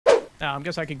Nah, I'm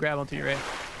guessing I can grab onto you, right?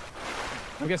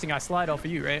 I'm guessing I slide off of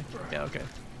you, right? Yeah, okay.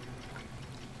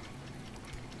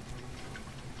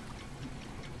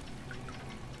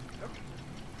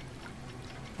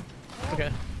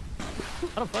 Okay.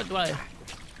 How the fuck do I...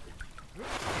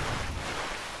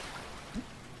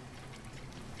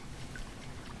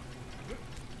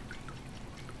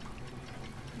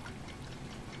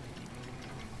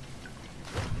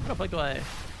 How the fuck do I...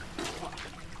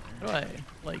 How do I,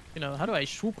 like, you know, how do I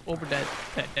swoop over that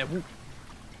whoop?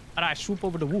 How do I swoop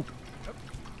over the whoop?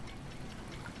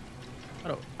 How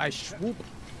do I swoop?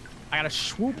 I gotta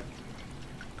swoop.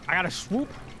 I gotta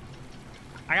swoop.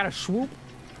 I gotta swoop.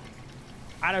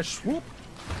 I gotta swoop.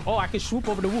 Oh, I can swoop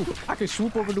over the whoop. I can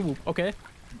swoop over the whoop. Okay.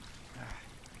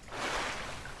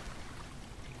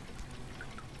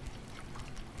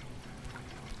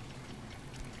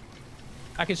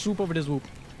 I can swoop over this whoop.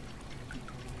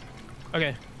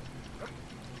 Okay.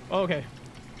 Okay.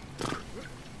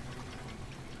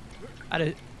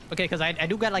 Okay, because I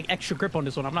do got like extra grip on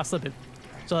this one. I'm not slipping.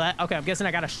 So that, okay, I'm guessing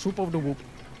I gotta swoop over the whoop.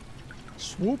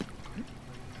 Swoop.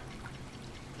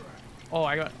 Oh,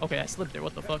 I got, okay, I slipped there.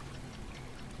 What the fuck?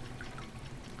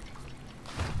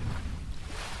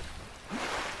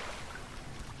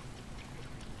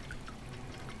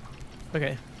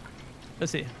 Okay.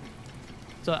 Let's see.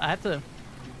 So I have to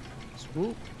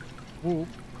swoop, whoop,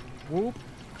 whoop,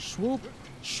 swoop,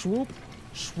 swoop,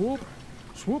 swoop,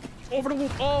 swoop over the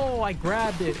whoop. Oh, I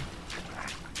grabbed it.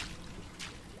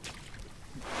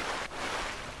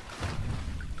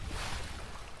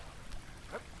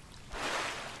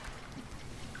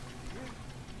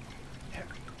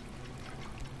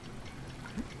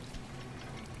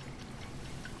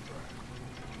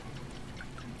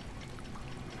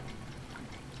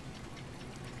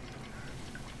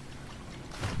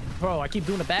 Bro, I keep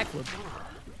doing a backflip.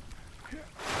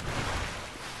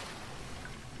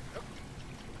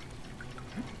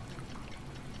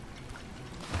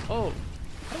 Oh,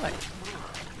 how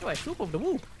do I swoop over the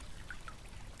whoop?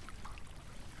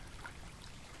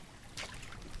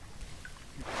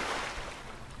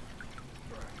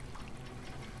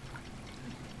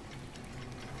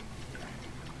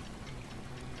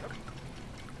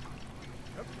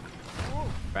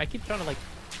 Bro, I keep trying to like.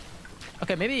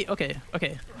 Okay, maybe. Okay.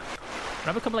 When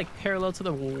I become like parallel to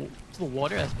the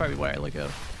water, that's probably where I let go.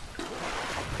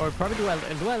 Or probably do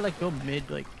I let go mid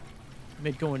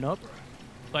going up,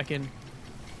 so I can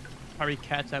probably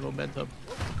catch that momentum.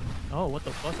 Oh, what the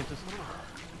fuck? It just.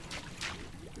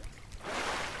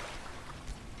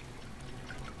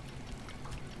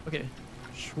 Okay,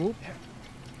 swoop,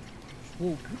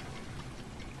 swoop,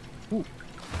 swoop.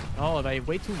 Oh, if I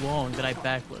wait too long, then I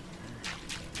backflip.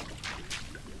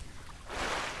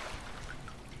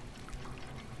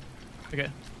 Okay.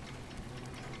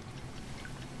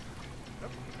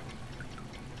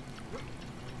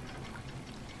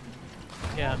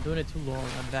 Yeah, I'm doing it too long.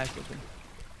 I'm backflipping.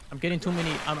 I'm getting too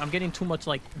many. I'm getting too much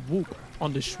like whoop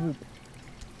on the swoop.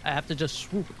 I have to just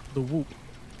swoop the whoop.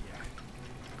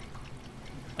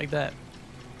 Like that.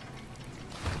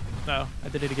 No, I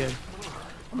did it again.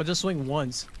 I'm gonna just swing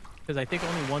once, because I think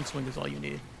only one swing is all you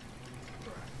need.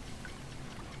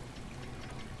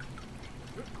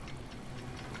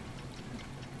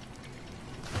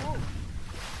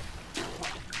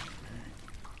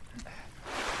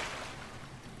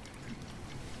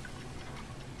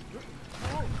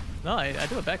 No, I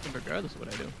do a backflip regardless of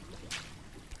what I do.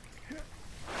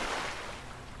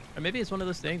 Or maybe it's one of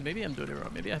those things. Maybe I'm doing it wrong.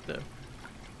 Maybe I have to...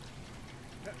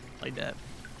 like that.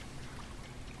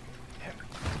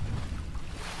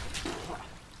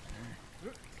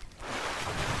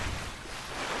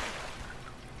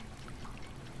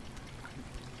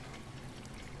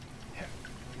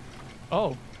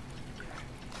 Oh.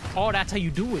 Oh, that's how you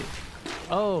do it.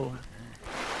 Oh.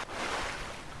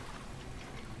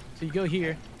 So you go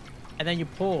here. And then you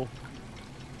pull.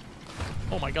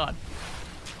 Oh my god.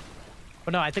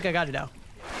 But no, I think I got it now.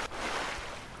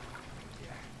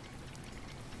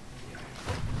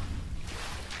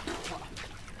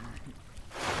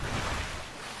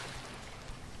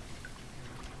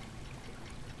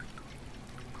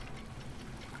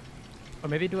 Or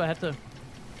maybe do I have to...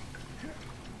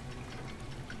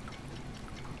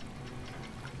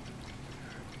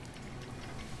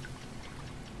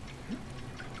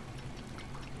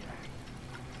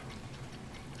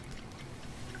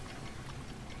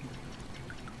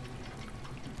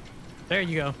 There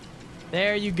you go.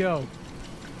 There you go.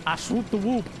 I swooped the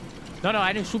whoop. No,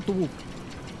 I didn't swoop the whoop.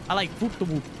 I like whoop the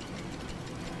whoop.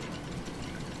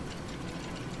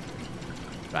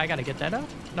 I gotta get that up?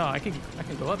 No, I can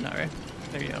go up now, right?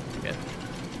 There you go. Okay.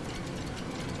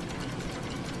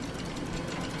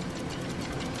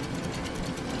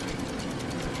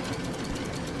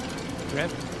 Grab.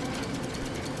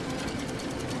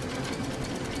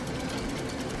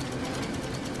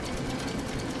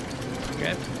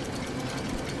 Grab.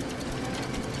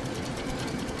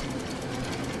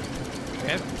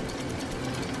 Grab.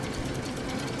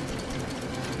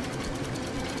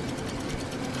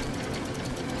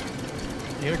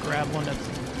 Here, grab one that's...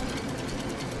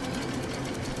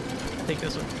 I take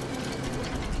this one.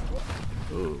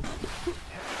 Ooh.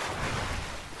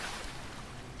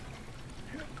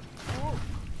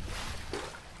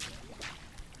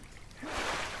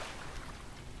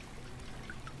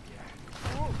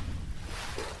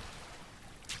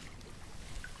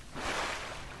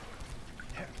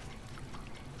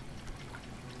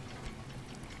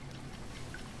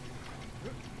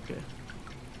 Okay.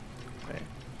 Okay.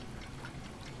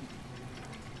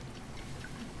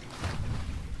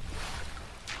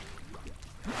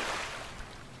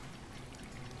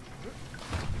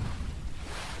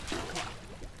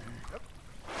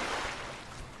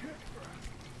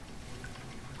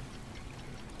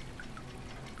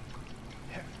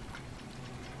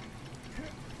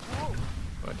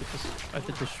 I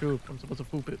did the shoe. I'm supposed to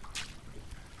poop it.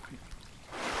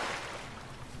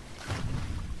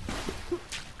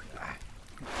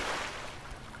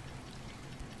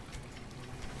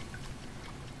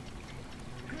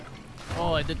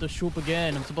 Oh, I did the shoop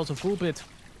again. I'm supposed to poop it.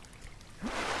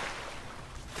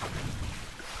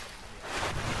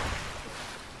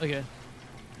 Okay.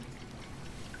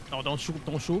 No, don't shoot.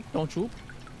 Don't shoot. Don't shoot.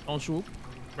 Don't shoot.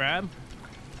 Grab.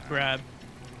 Grab.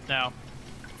 Now.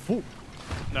 Foop.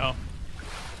 No.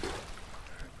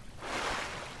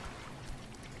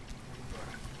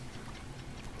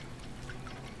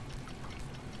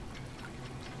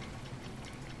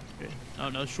 Okay. No,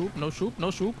 no shoop. No shoop.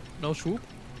 No shoop. No shoop.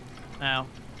 Now.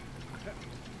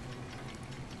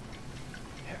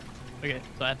 Okay,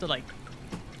 so I have to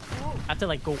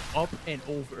like go up and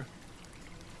over.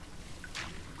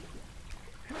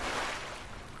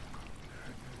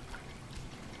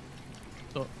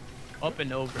 So up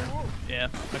and over. Yeah,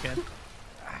 okay.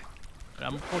 But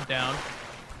I'm gonna pull down.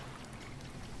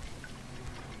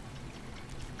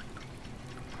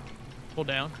 Pull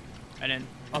down. And then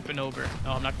up and over.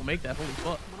 No, I'm not gonna make that. Holy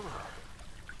fuck.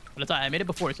 But it's alright, I made it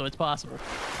before, so it's possible.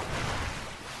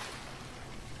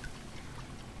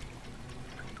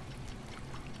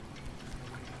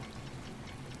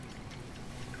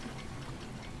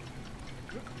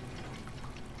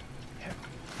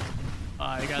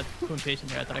 I got too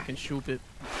impatient here. I thought I can shoot it.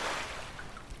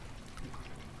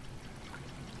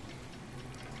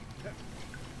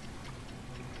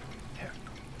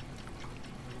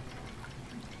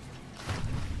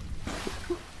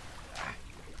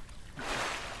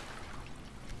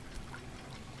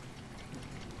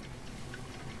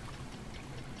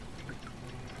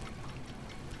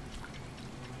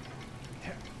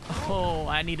 Oh,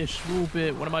 I need to swoop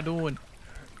it. What am I doing?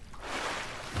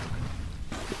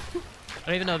 I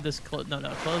don't even know if this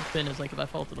clothespin is like if I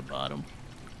fall to the bottom.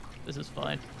 This is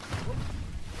fine.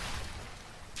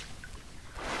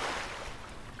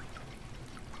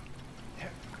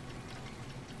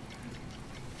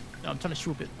 No, I'm trying to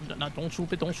swoop it. Don't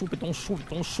swoop it. Don't swoop it. Don't swoop it.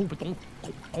 Don't swoop it.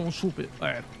 Don't swoop it. All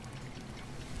right.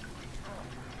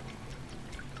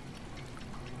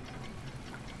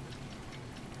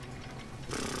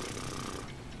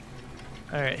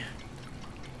 All right.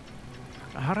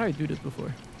 How did I do this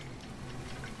before?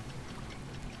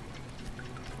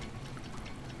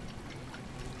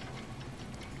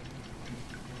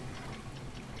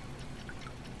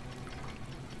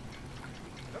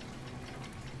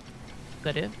 Is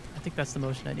that it? I think that's the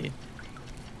motion I need.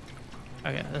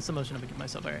 Okay, that's the motion I'm gonna give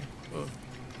myself. All right. Whoa.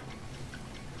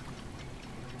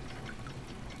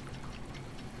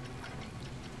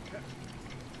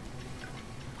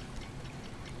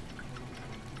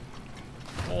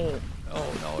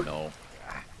 Oh, no, no.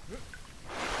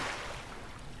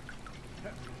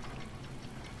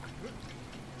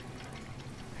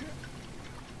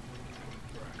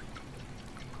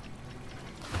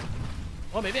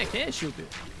 Well, maybe I can shoot it.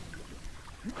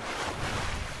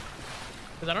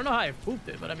 Because I don't know how I pooped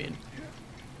it, but I mean...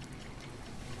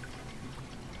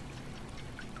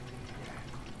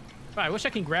 I wish I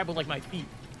can grab with, like, my feet.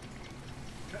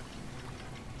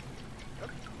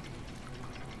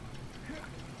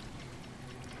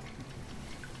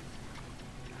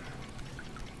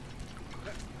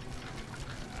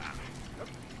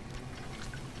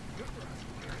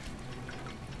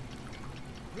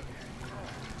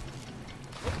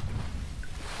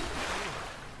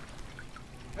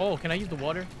 Oh, can I use the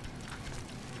water?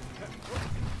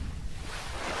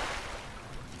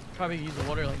 Probably use the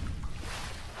water like...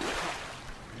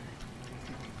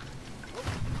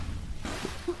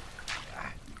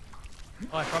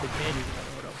 Oh, I probably can use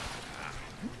another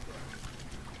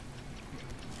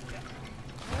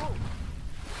Hold up.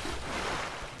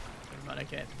 Never mind, I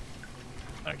can't.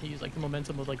 I can use like the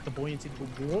momentum of like the buoyancy to go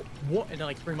whoop, whoop, and then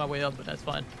like spring my way up, but that's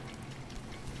fine.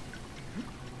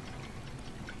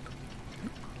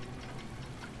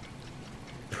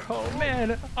 Bro,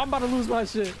 man, I'm about to lose my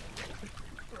shit.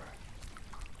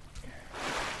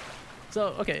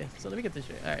 So, okay, so let me get this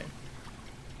shit. All right.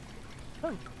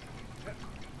 Oh.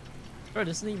 Bro,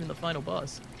 this isn't even the final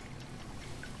boss.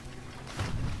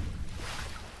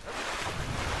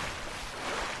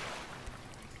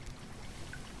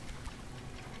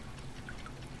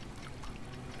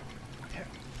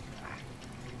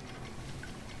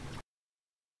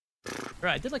 Bro,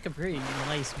 I did like a very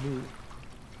nice move.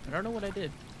 I don't know what I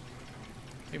did.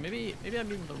 Okay, maybe I'm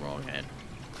using the wrong hand.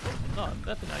 No, I'm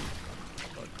definitely not using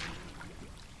the wrong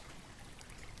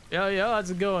hand. Yo,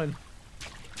 how's it going?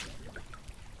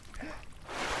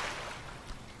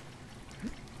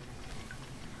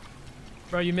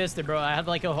 Bro, you missed it, bro. I had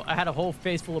like I had a whole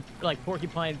face full of like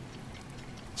porcupine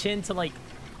chin to like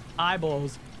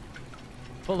eyeballs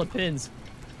full of pins.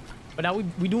 But now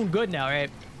we doing good now,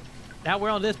 right? Now we're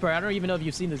on this part. I don't even know if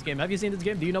you've seen this game. Have you seen this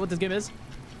game? Do you know what this game is?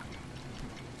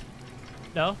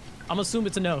 No? I'm assuming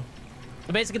it's a no.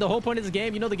 So basically the whole point of this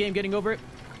game, you know the game Getting Over It?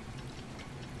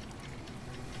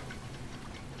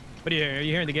 What are you hearing? Are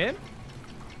you hearing the game?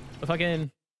 The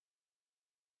fucking...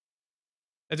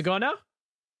 Is it going now?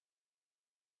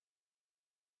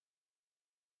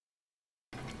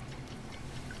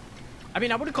 I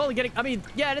mean, I wouldn't call it getting... I mean,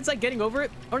 yeah, it's like getting over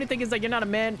it. Only thing is that you're not a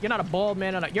man. You're not a bald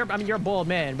man on a... I mean, you're a bald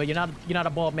man, but you're not a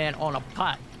bald man on a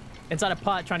pot. Inside a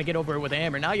pot trying to get over it with a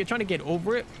hammer. Now you're trying to get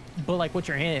over it, but like with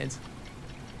your hands.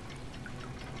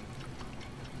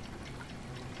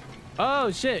 Oh,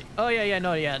 shit. Oh, yeah,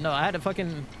 no. I had to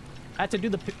fucking... I had to do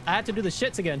the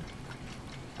shits again.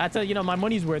 I had to, you know, my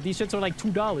money's worth. These shits are like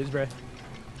 $2, bro.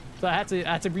 So I had to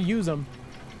reuse them.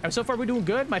 And so far we're doing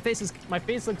good. My face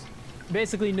looks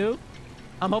basically new.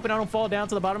 I'm hoping I don't fall down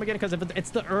to the bottom again, because if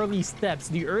it's the early steps.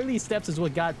 The early steps is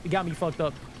what got me fucked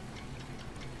up.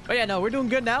 But yeah, no, we're doing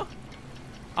good now.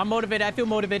 I'm motivated. I feel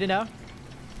motivated now.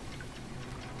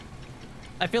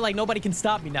 I feel like nobody can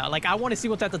stop me now. Like, I want to see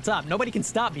what's at the top. Nobody can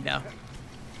stop me now.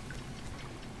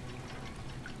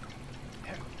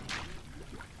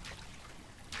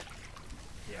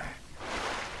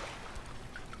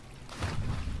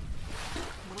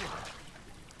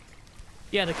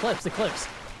 Yeah, the clips.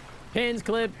 Pins,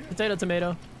 clip, potato,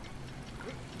 tomato.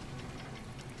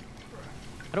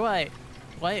 How do I...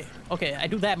 Why? Okay, I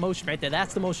do that motion right there.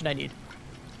 That's the motion I need.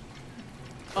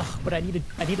 Oh, but I need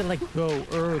to like go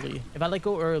early. If I like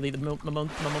go early, the momentum...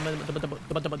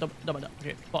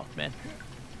 Okay, fuck, man.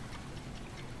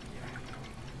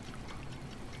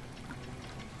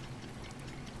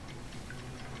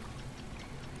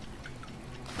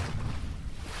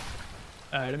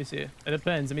 Alright, let me see. It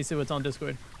depends. Let me see what's on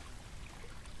Discord.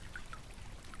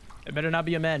 It better not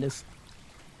be a madness.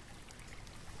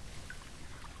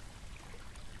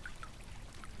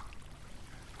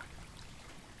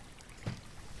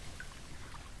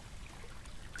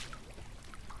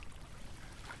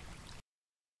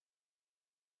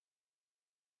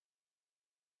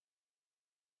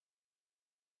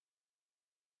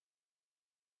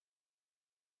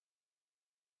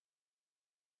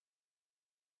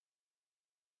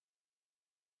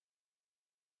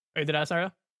 Are you dead ass,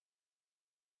 Arya?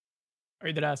 Are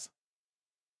you dead ass?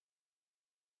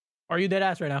 Are you dead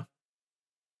ass right now?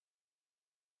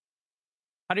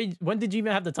 When did you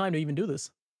even have the time to even do this?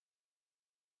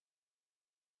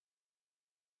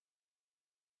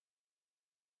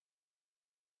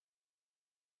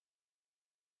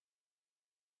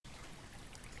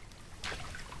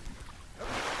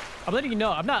 I'm letting you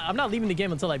know, I'm not leaving the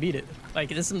game until I beat it. Like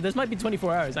this might be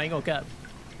 24 hours. I ain't gonna cap.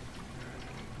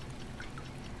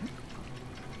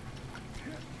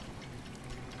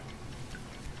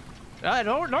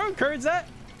 Don't encourage that.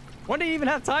 When do you even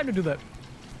have time to do that?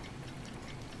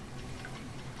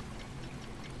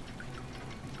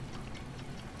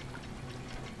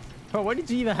 Bro, when did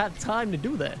you even have time to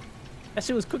do that? That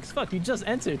shit was quick as fuck. You just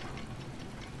entered.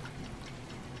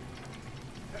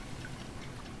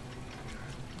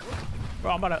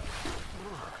 Bro, I'm about to...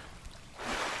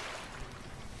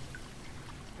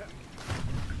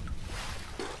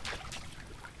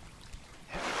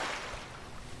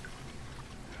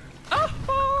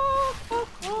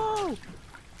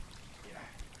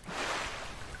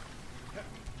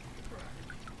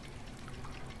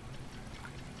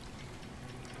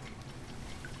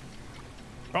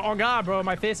 Oh god, bro,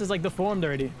 my face is like deformed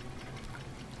already.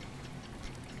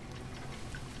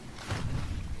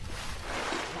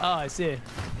 Oh, I see.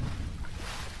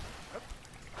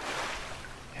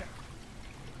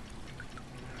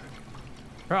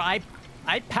 Bro, I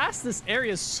passed this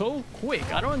area so quick.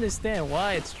 I don't understand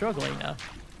why it's struggling now.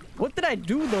 What did I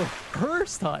do the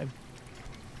first time?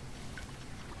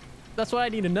 That's what I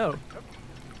need to know.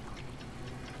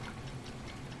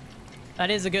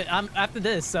 That is a good... after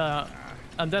this, I'm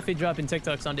definitely dropping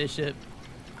TikToks on this shit.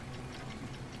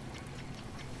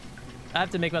 I have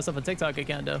to make myself a TikTok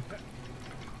account, though.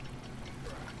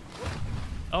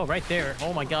 Oh, right there.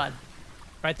 Oh, my God.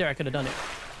 Right there, I could have done it.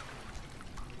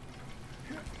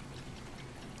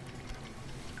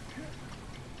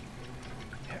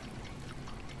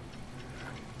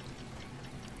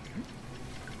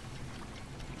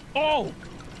 Oh!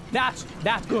 That's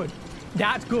good.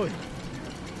 That's good.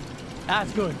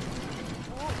 That's good.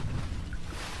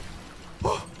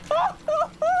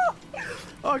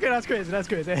 Okay, that's crazy. That's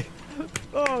crazy.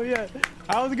 Oh, yeah.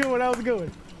 That was a good one. That was a good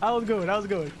one. That was a good one. That was a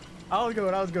good one. That was a good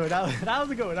one. That was good. That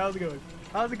was a good one. That was a good one.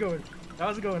 That was a good one.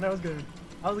 That was a good one.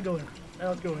 That was good. That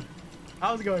was a good one.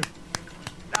 That was a good one.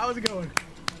 That was a good one. That was a good one.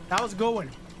 That was a good one.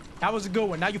 That was a good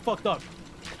one. Now you fucked up.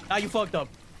 Now you fucked up.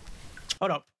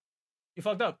 Hold up. You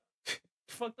fucked up. You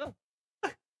fucked up.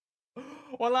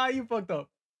 Wallahi, you fucked up.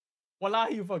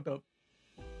 Wallahi, you fucked up.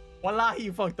 Wallahi,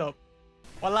 you fucked up.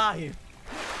 Wallahi.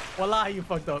 Wallahi, you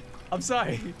fucked up. I'm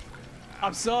sorry.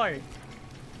 I'm sorry.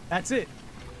 That's it.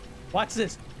 Watch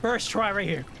this. First try right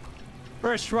here.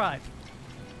 First try.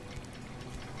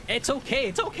 It's okay.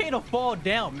 It's okay to fall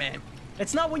down, man.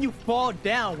 It's not when you fall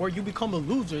down where you become a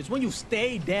loser. It's when you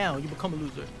stay down, you become a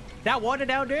loser. That water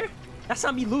down there, that's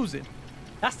not me losing.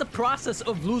 That's the process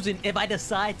of losing if I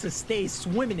decide to stay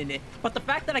swimming in it. But the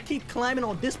fact that I keep climbing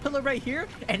on this pillar right here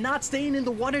and not staying in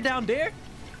the water down there,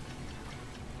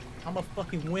 I'm a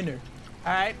fucking winner.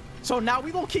 All right? So now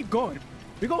we gonna keep going.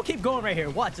 We gonna keep going right here.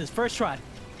 Watch this. First try.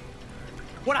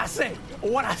 What I say?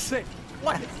 What I say?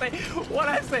 What I say? What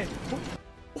I say?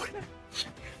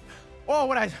 Oh,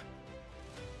 what I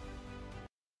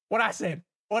said?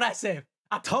 What I said?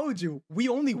 I told you, we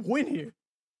only win here.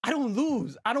 I don't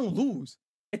lose. I don't lose.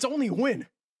 It's only win.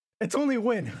 It's only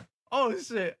win. Oh,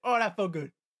 shit. Oh, that felt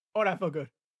good. Oh, that felt good.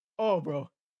 Oh, bro.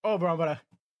 Oh, bro, I'm about to...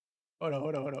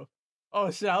 Hold on.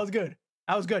 Oh, shit, that was good.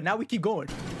 That was good. Now we keep going.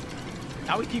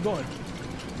 Now we keep going.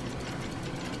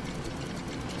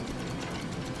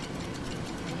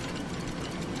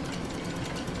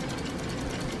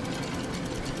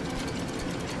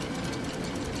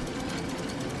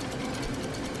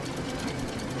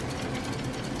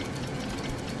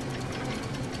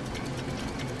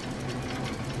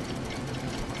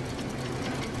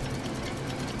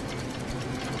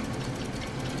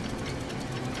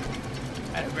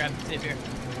 I gotta grab the tip here.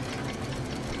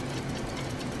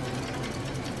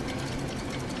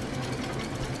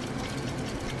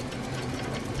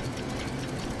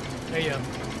 There you go.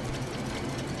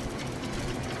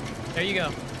 There you go.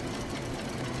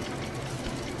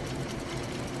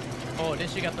 Oh,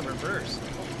 this you got the reverse.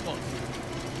 Oh, fuck.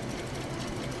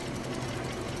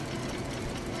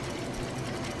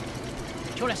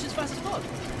 Yo, that's just fast as fuck.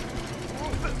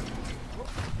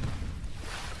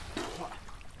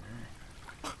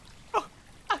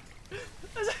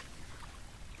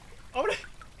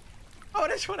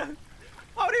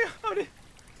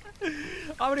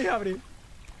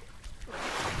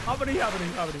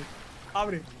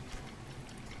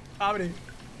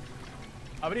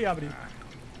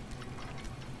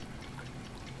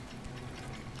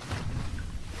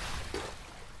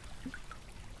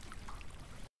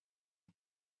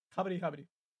 Habri.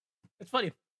 It's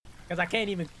funny because I can't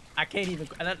even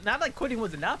not like quitting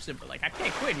was an option, but like I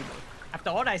can't quit anymore. After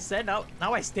all I said, now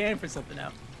I stand for something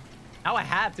now. Now I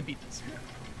have to beat this.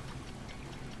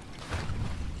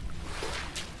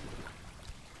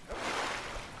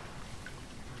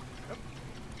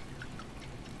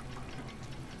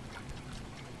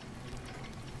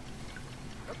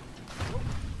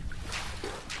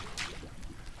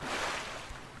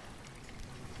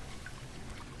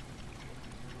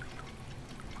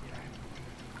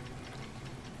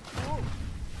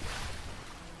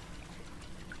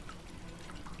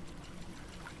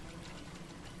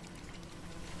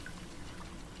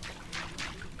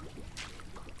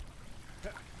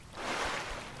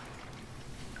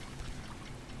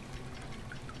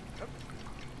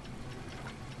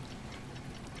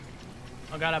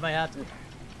 Oh god, I might have to.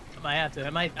 I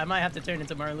might have to turn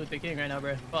into Martin Luther King right now,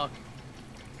 bro. Fuck.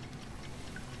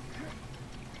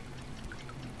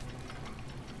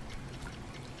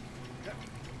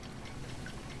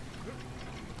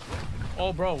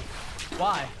 Oh, bro.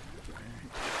 Why?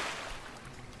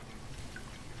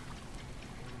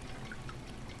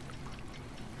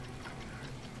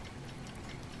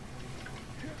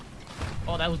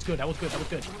 Oh, that was good. That was good. That was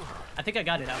good. I think I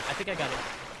got it out. I think I got it.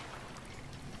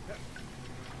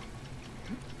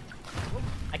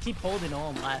 I keep holding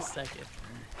on last second.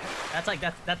 That's like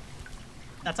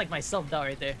that's like my self-doubt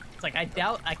right there. It's like I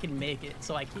doubt I can make it,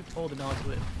 so I keep holding on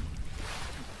to it.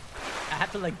 I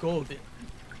have to let go of it.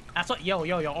 That's what yo.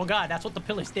 Oh God, that's what the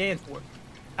pillar stands for.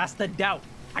 That's the doubt.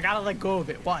 I gotta let go of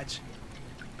it. Watch.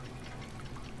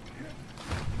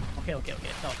 Okay.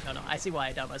 No. I see why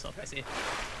I doubt myself. I see.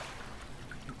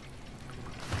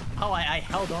 Oh, I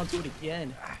held on to it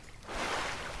again.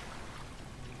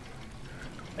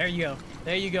 There you go.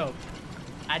 There you go.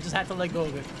 I just had to let go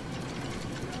of it.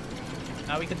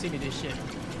 Now we continue this shit.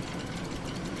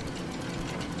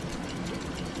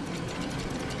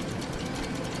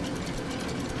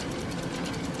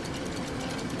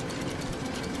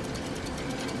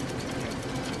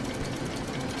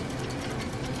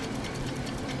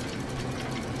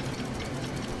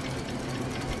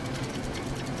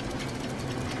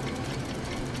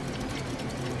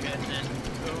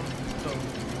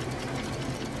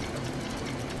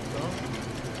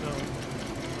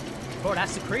 Bro,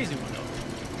 that's the crazy one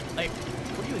though. Like,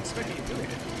 what do you expect me to do here?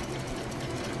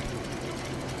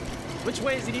 Which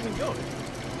way is it even going?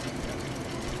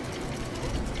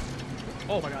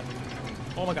 Oh my god.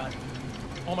 Oh my god.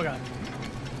 Oh my god.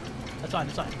 That's fine,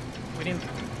 that's fine. We didn't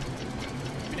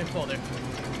fall there.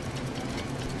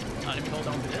 Let me hold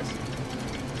on to this.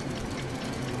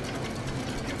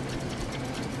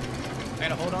 I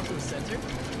gotta hold on to the center.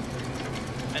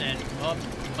 And then up.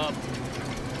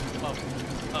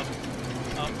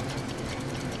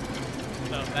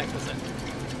 No, back to the center.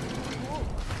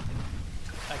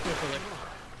 Back to the pillar.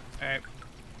 Alright.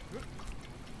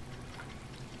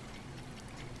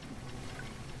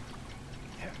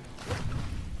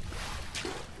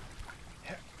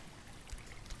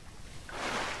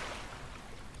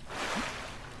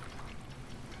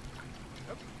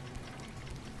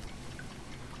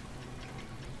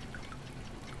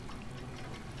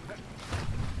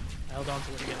 I held on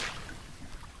to it again.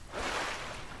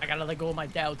 I gotta let go of my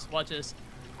doubts. Watch this.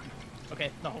 Okay,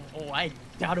 no. Oh, I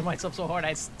doubted myself so hard,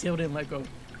 I still didn't let go.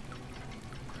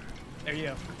 There you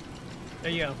go.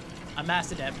 There you go. I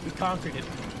mastered that. We conquered it.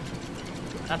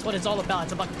 That's what it's all about.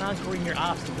 It's about conquering your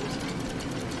obstacles.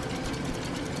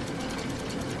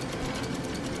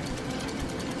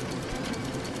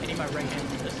 I need my right hand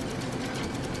for this.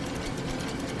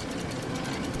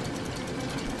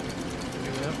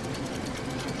 Here we go.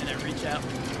 And then reach out.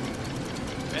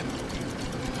 Okay.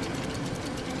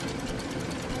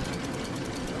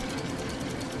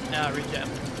 Now reach out.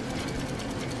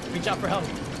 Reach out for help.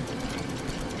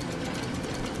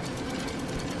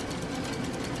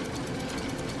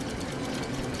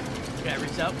 Okay,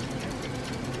 reach out.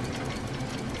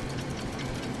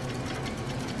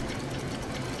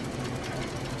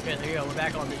 Okay, there you go. We're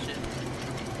back on this shit.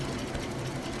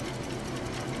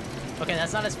 Okay,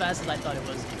 that's not as fast as I thought it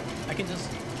was. I can just...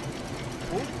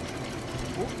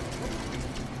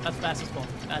 That's fast as fuck.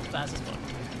 That's fast as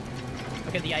fuck.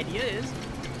 Okay, the idea is...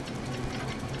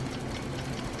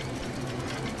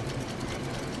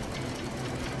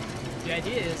 The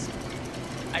idea is,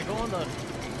 I go on the...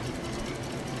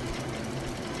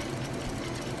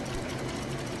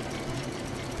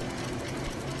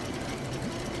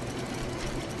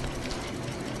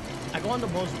 I go on the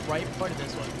most right part of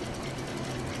this one.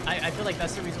 I feel like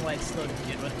that's the reason why it's slow to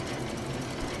begin with.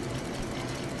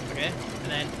 Okay,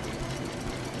 and then...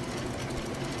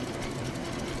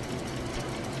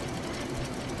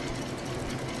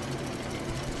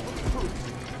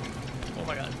 Oh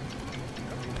my god.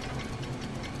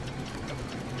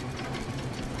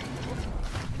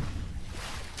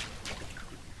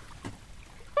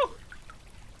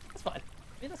 That's fine.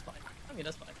 I mean,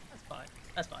 that's fine. That's fine.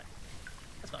 That's fine. That's fine.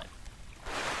 That's fine.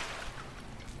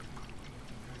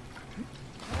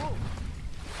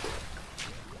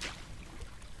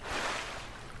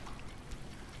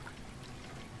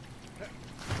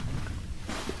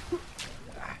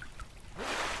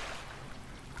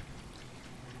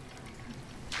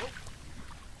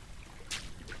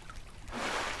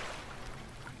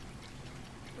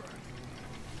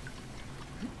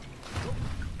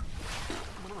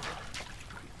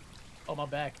 Oh, my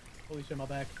back. Holy shit, my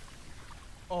back.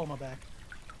 Oh, my back.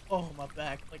 Oh, my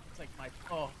back. Like, it's like my...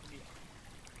 Oh, yeah.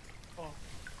 Oh.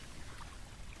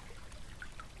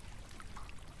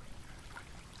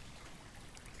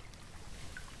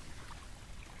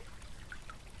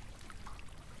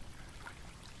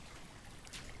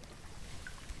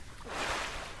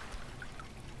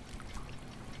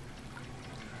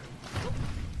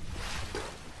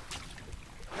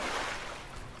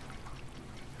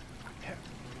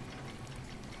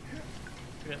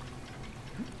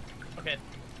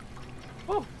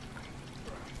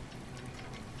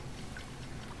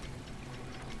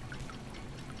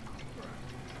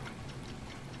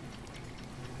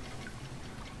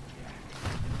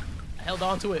 Held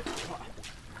on to it.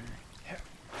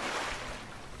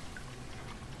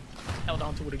 Held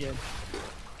on to it again.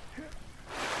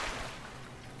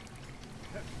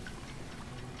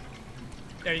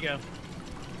 There you go.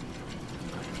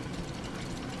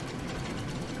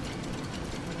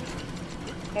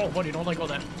 Oh, buddy, don't let go of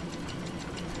that.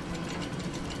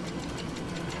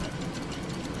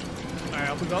 Alright,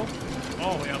 up we go.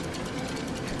 All the way up.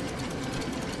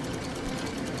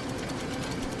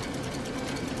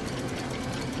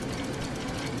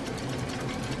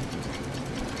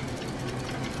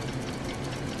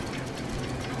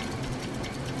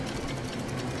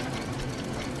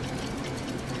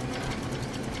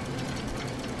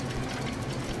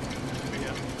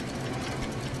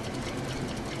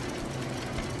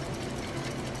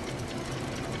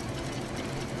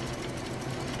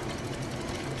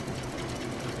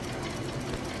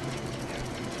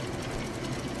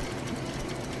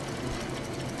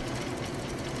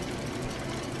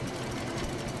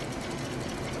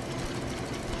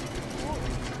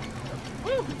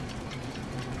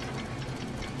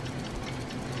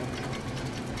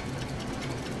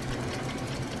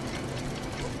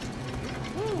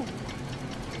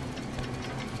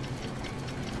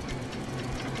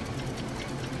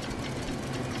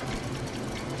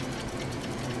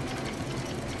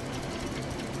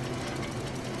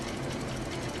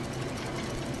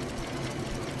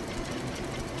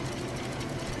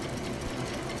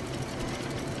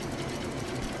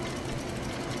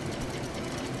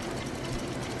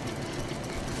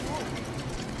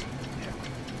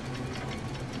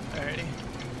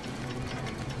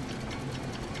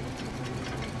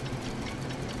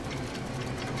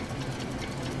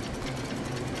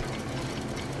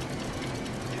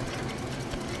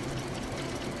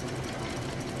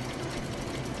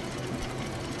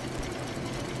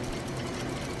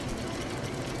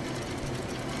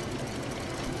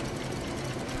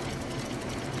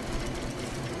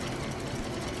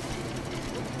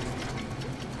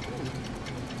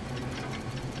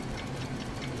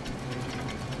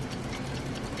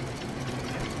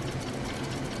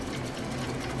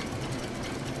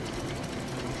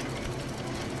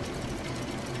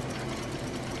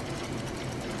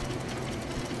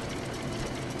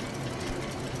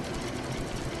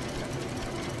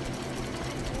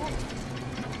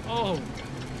 Oh.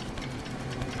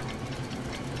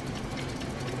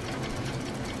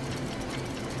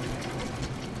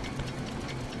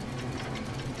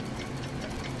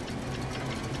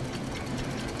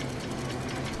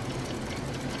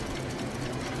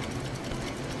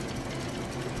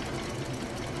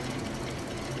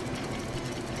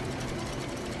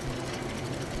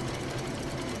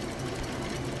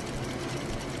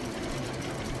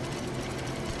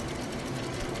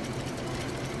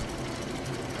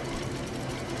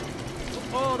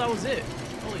 Oh, that was it.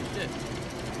 Holy shit.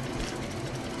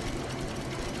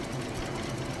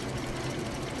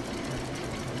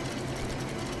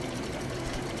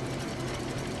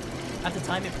 I have to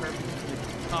time it perfectly for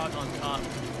the cog on top.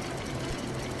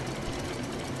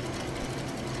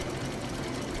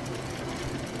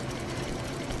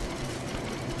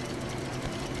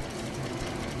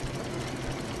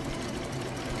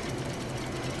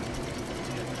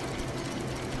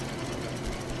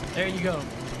 There you go.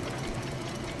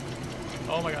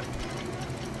 Oh my god.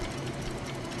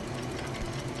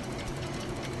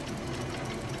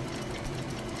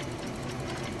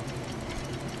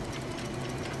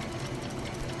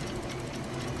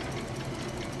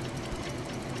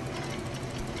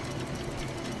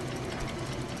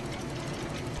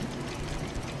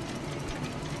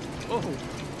 Oh.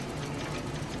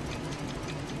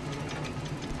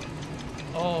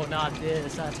 Oh, not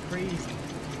this. That's crazy.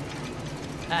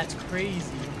 That's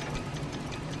crazy.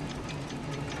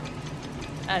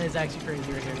 That is actually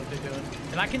crazy right here, what they're doing.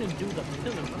 If I can undo the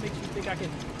pillar, what makes you think I can?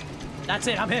 That's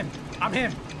it, I'm him. I'm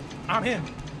him. I'm him.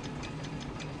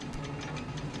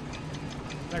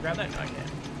 Can I grab that? No, I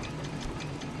can't.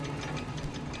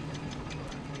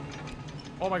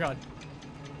 Oh my god.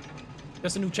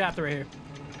 That's a new chapter right here.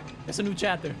 That's a new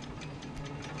chapter.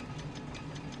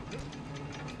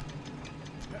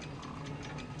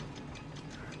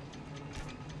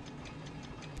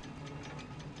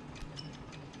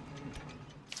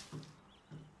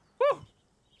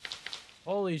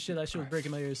 Holy shit, that shit was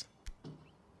breaking my ears.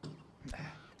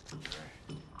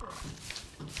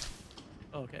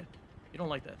 Oh, okay. You don't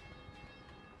like that.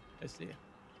 I see.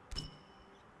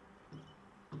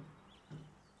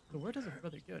 So where does our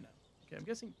brother go now? Okay, I'm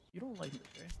guessing you don't like this,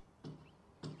 right?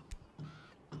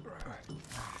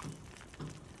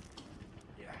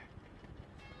 Yeah.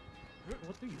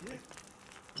 What do you like?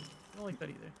 I don't like that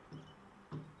either.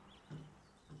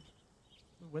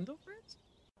 window frames?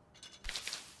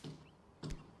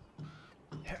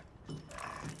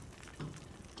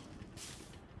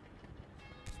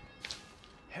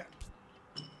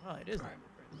 Oh, it is window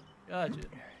frames. Gotcha.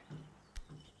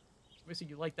 Let me see,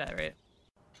 you like that, right?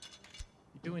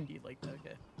 You do indeed like that,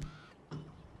 okay.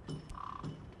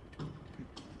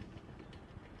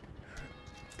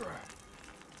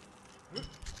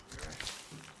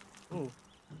 Ooh.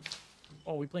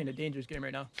 Oh, we playing a dangerous game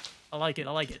right now. I like it,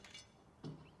 I like it.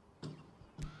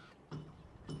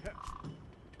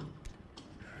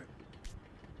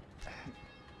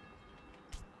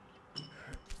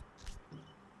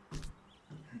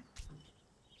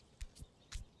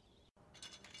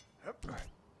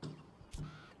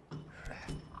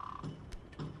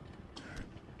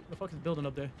 What the fuck is building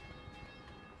up there?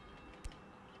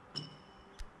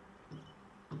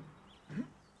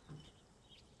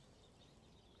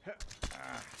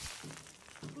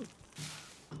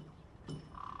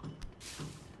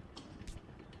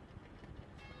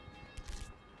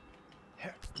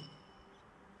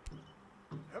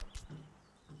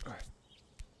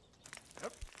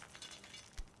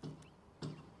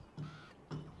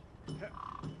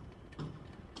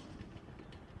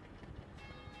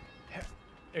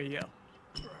 There you go.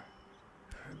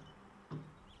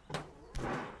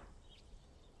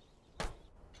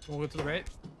 We'll go to the right.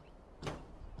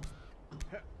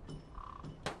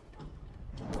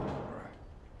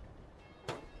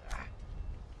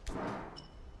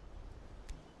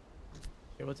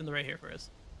 Okay, what's in the right here for us?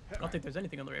 I don't think there's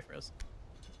anything on the right for us.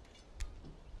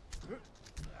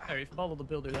 Alright, follow the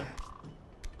builder then.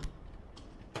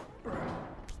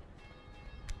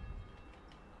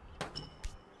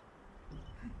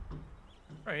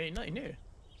 Alright, ain't nothing here.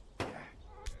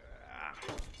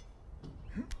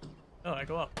 Oh, I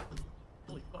go up.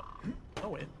 Holy fuck. No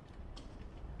way.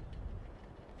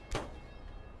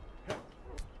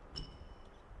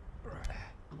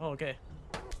 Oh, okay.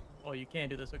 Oh, you can't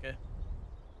do this, okay.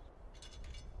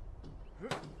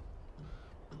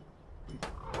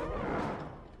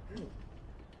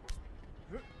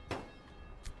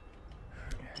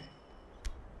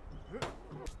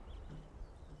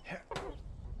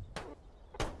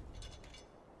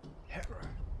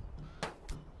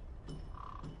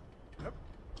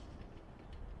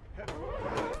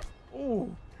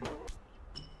 Ooh.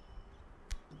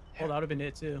 Oh, that would have been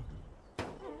it too.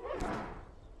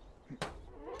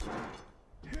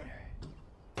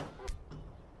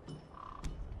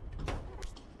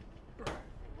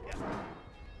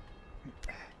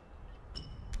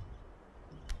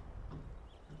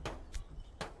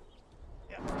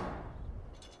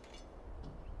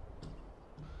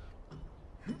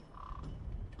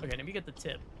 Okay, let me get the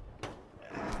tip.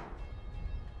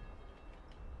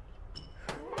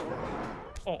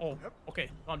 Oh, okay,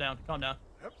 calm down, calm down.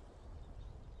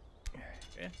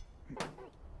 Okay.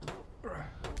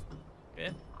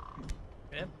 Okay.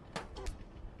 Okay.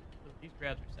 These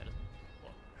grabs are satisfying.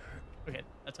 Okay,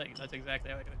 that's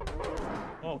exactly how I do it.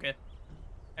 Oh, okay.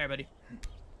 Alright, buddy.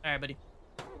 Alright, buddy.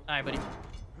 Alright, buddy.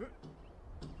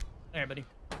 Alright, buddy.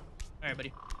 Alright,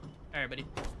 buddy. Alright, buddy.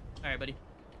 Alright, buddy.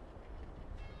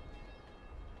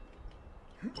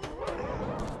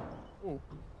 Ooh.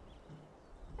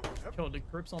 Yo, the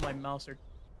grips on my mouse are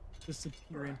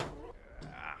disappearing.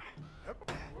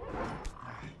 Okay,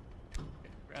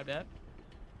 grab that.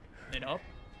 Then up.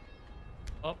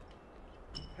 Up.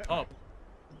 Up.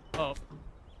 Up.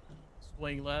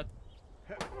 Swing left.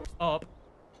 Up.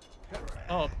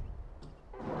 Up.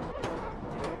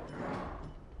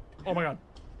 Oh my god.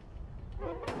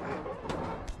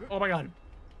 Oh my god.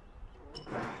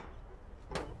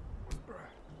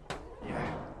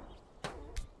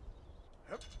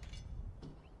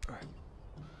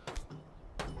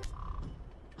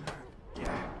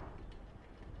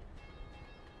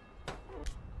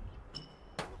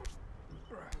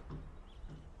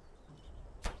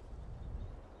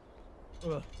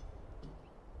 Ugh.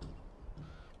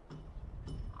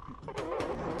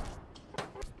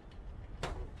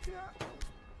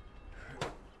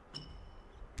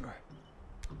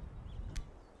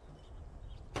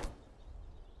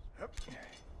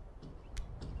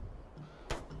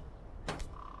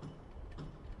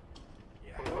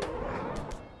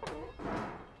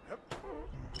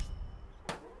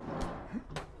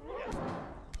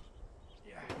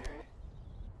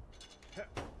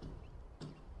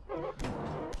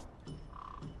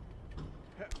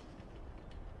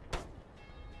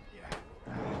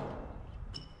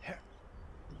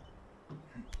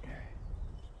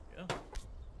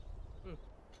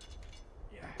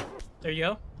 There you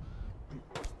go.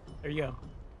 There you go.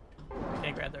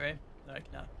 Can't grab that, right? No, I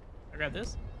cannot. I grab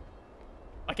this?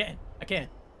 I can. I can.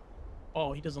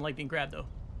 Oh, he doesn't like being grabbed though.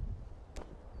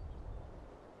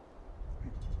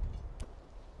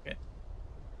 Okay.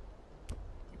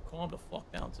 You calm the fuck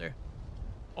down, sir.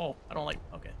 Oh, I don't like.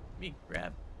 Okay, me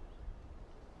grab.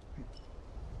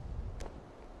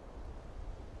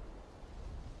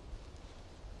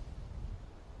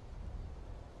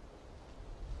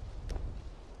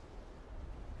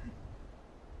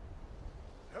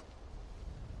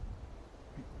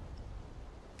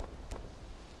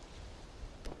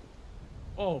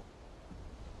 Oh.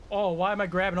 Oh, why am I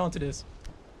grabbing onto this?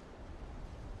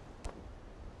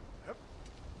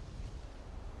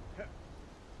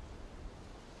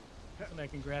 I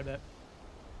can grab that.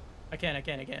 I can't.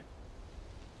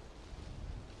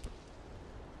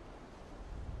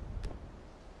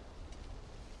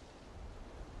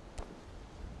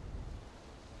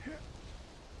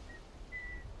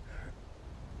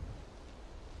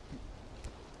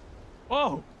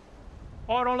 Oh!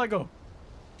 Oh, don't let go.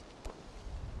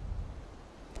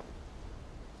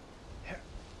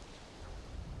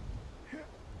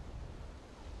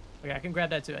 Okay, I can grab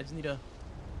that too. I just need to...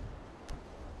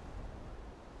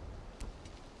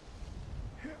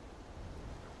 Okay.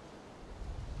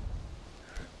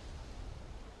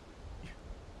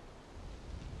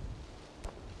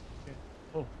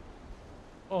 Oh.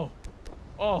 Oh.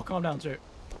 Oh, calm down, sir.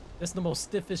 This is the most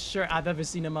stiffest shirt I've ever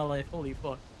seen in my life. Holy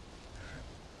fuck.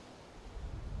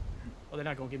 Oh, they're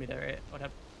not gonna give me that, right? I'm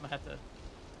gonna have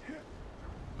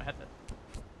to...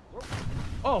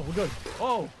 Oh, we're good.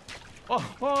 Oh.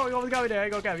 Oh, oh, you almost got me there. I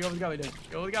ain't gonna cap. You almost got me there.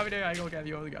 You almost got me there. I ain't gonna cap.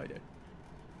 You almost got me there.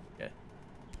 Okay.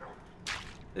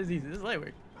 This is easy. This is light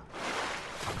work.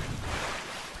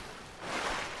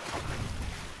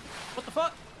 What the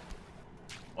fuck?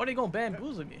 Why are they gonna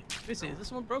bamboozle me? Let me see. Is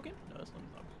this one broken? No, this one's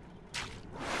not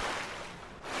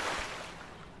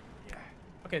broken.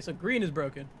 Okay, so green is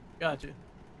broken. Gotcha.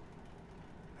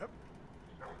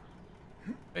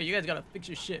 Hey, you guys gotta fix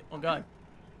your shit. Oh, God.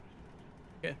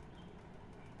 Okay.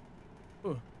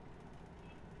 Ooh.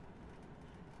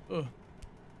 Ooh.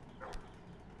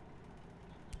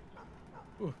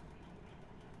 Ooh.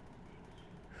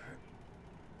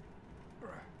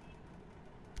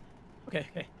 Okay,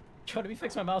 okay. Try to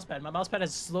fix my mouse pad. My mouse pad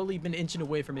has slowly been inching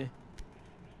away from me.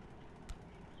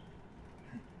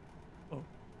 Oh.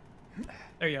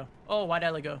 There you go. Oh, why'd I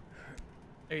let go?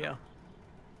 There you go.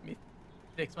 Let me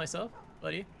fix myself.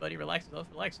 Buddy, relax yourself.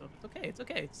 Relax yourself. It's okay. It's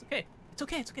okay. It's okay. It's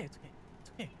okay. It's okay. It's okay. It's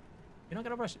okay. You're not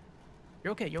gonna rush it.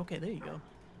 You're okay. You're okay. There you go.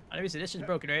 Let me see. This shit's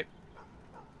broken, right?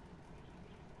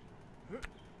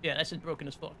 Yeah, that shit's broken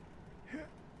as fuck.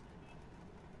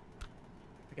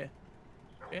 Okay.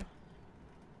 Okay.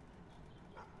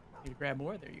 Need to grab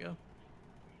more. There you go.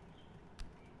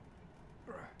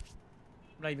 I'm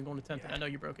not even going to attempt it. I know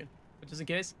you're broken. But just in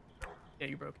case. Yeah,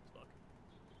 you're broken as fuck.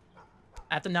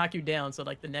 I have to knock you down so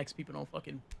like the next people don't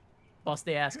fucking bust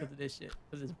their ass because of this shit.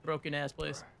 Because it's a broken ass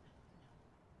place.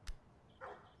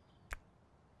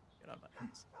 Get out of my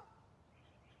face.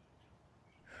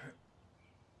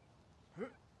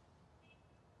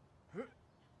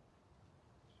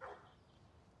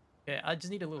 Okay, I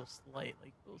just need a little slight,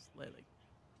 like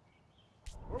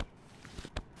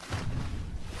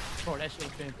Oh, that shit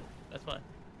was painful. That's fine.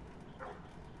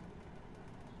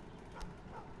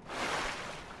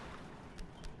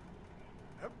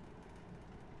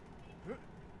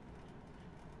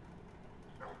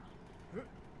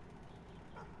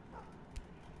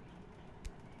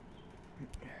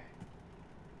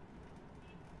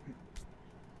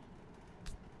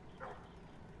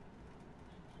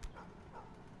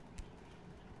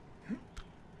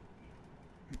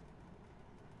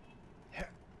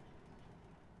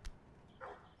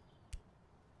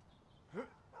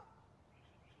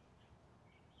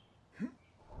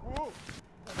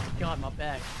 God, my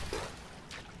back.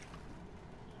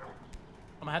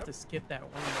 I'm gonna have to skip that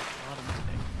one on the bottom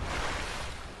thing.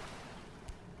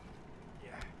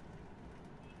 Yeah.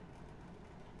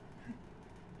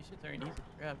 These shits aren't easy to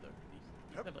grab though.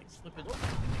 These have like slippage.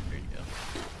 There you go.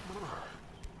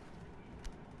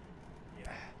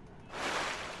 Yeah.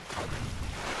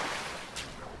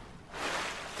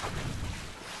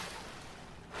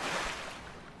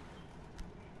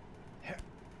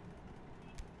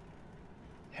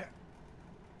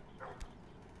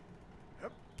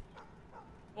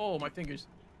 Oh, my fingers.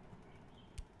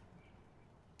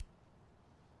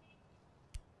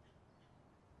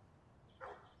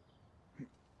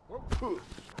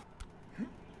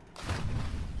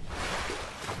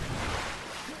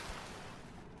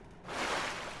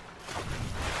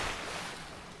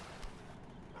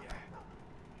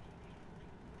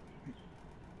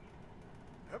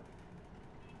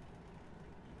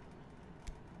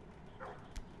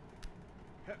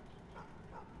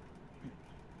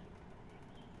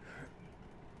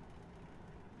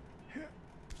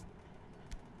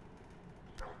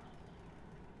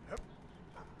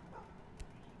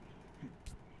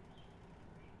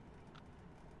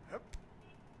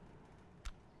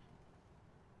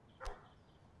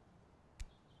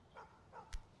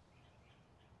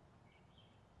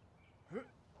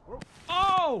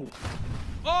 Oh!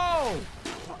 Oh!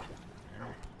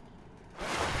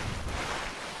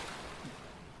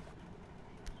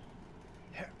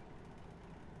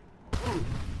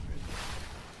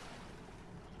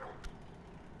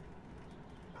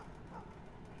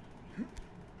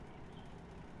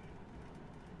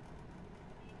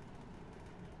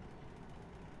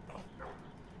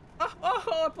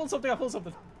 Oh, I pulled something, I pulled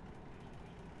something.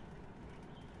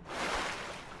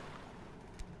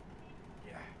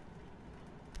 Yeah.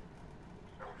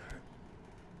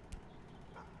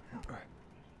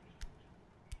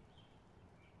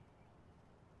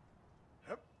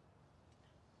 Yep.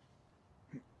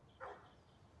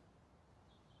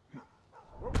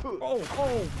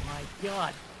 Oh my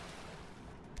god.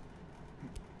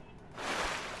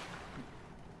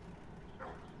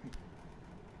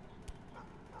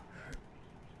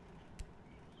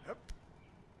 Yep.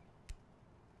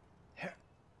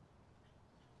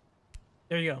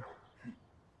 There you go.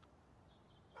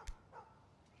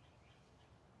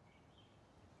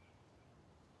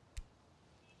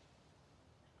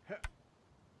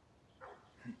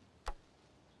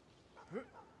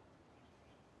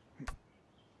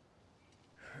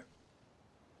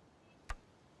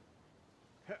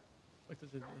 What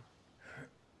does it mean?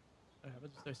 Alright, I'm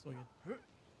just start swinging.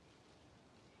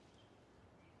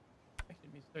 Actually,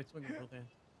 it means start swinging with both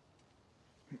hands.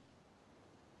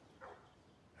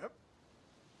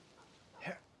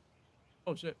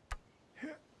 Oh shit.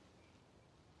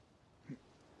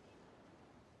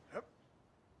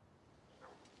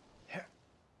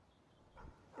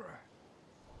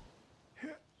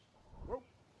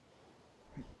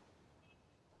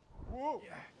 Whoa.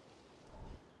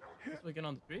 This way, get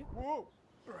on the tree? Whoa.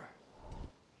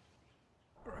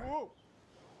 Whoa.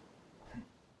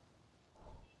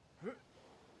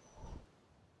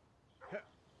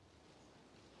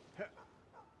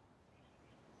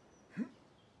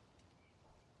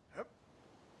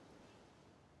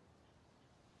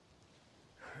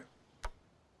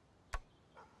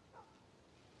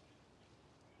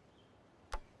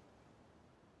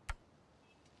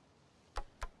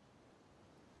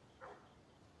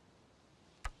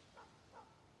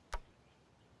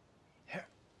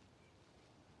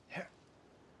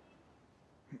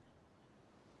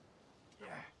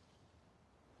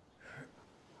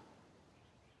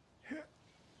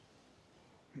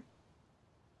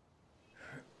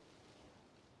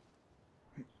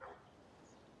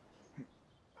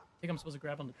 I think I'm supposed to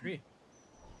grab on the tree.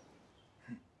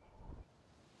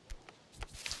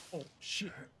 Oh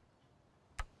shit.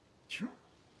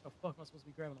 Oh fuck, am I supposed to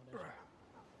be grabbing on that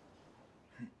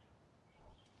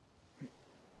shit?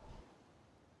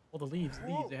 Oh, the leaves,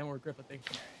 they have more grip, I think.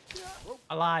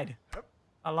 I lied.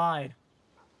 I lied.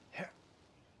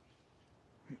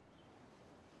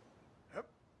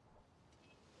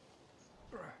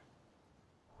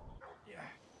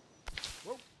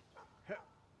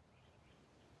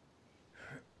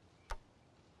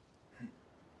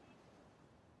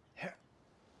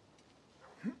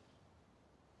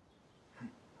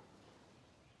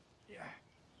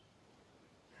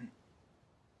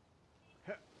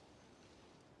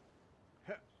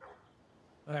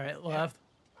 All right, left,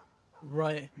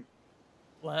 right,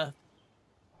 left,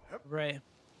 right,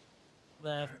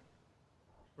 left,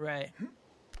 right.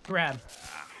 Grab.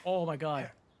 Oh my god.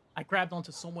 I grabbed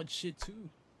onto so much shit too.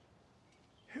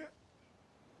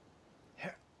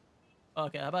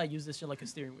 Okay, how about I use this shit like a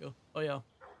steering wheel? Oh yeah.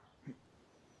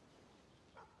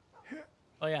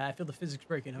 Oh yeah, I feel the physics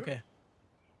breaking. Okay.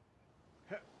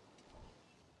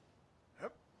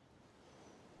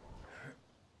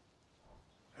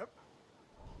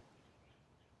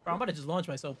 Bro, I'm about to just launch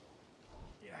myself.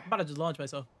 I'm about to just launch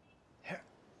myself.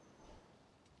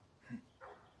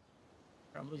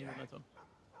 Bro, I'm losing momentum.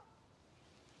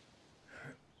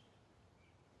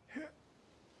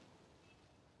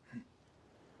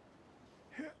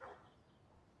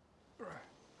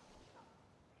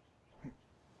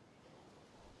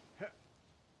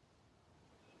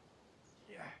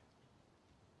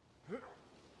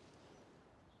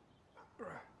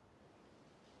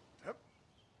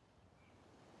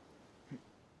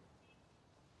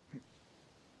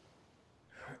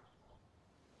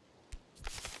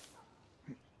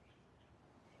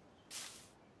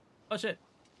 Oh shit.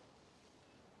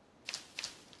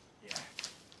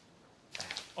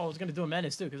 Oh, I was gonna do a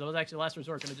menace too, because I was actually last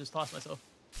resort gonna just toss myself.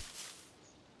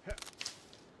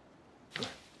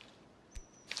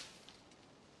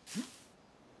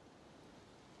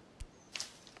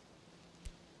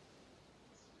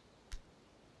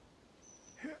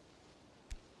 Okay,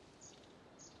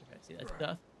 see that's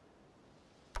death.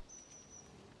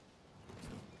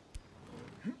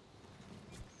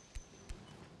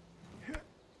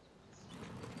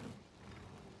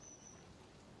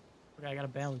 I gotta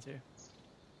balance here.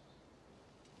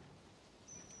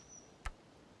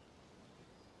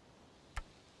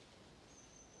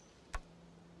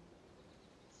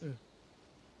 Ugh.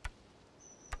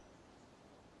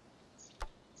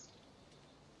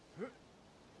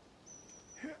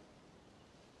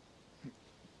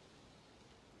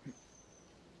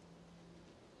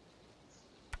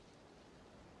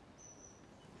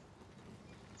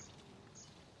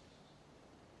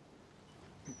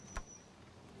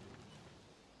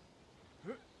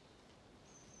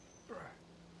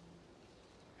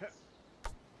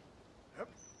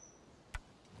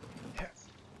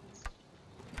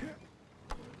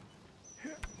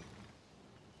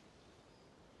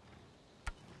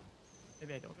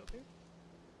 Maybe I don't go through.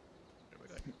 Where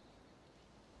do I go?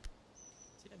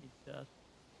 See, that'd be death.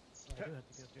 Oh, I do have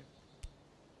to go through.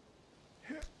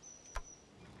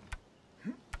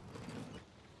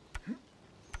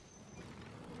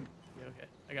 Yeah, okay.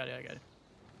 I got it, I got it.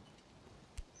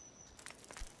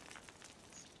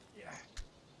 Yeah.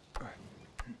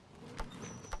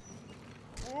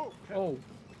 Whoa. Oh.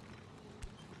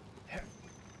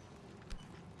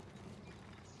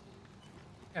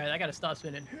 Alright, I gotta stop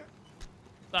spinning.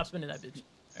 Stop spinning that bitch.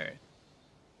 Alright.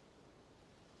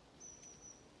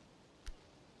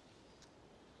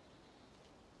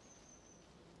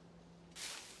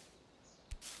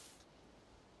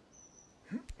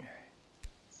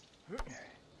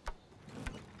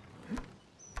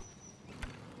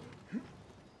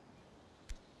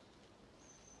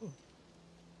 Ooh.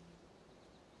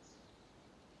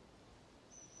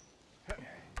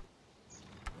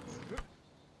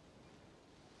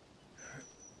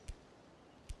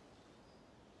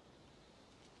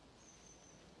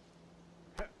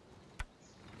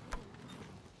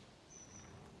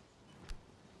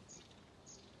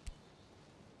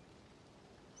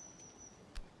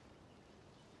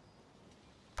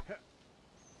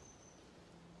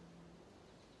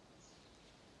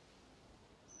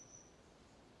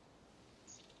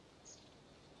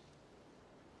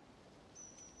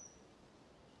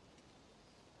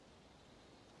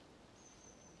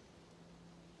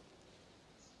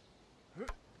 Oh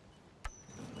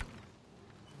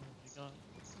my god.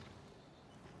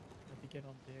 I have to get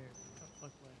on there. What the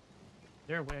fuck way? Is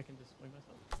there a way I can just swing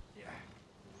myself? Yeah.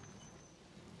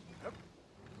 Yep.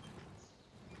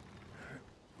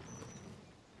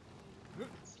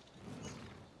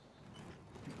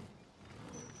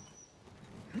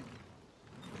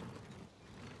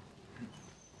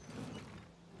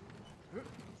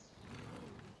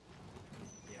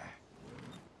 Yeah.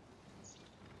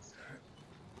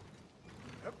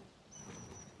 Yep.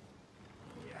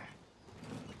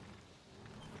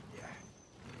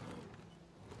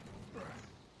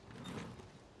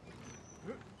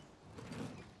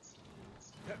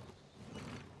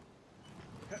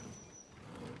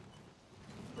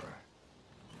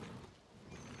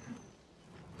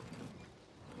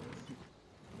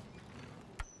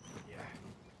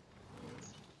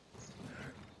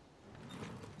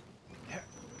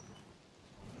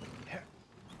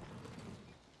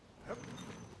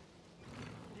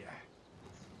 Yeah.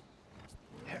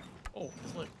 Yeah. Oh,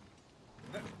 slip.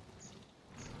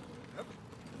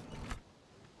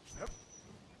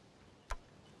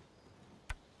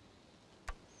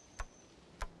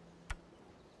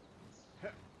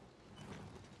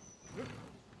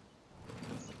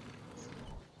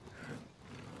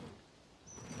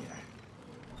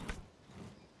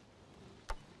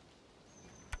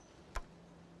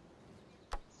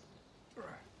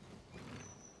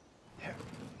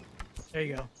 There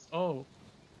you go. Oh.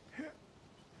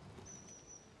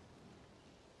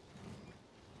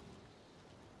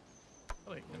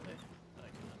 Oh, wait, can they? No, I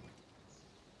cannot.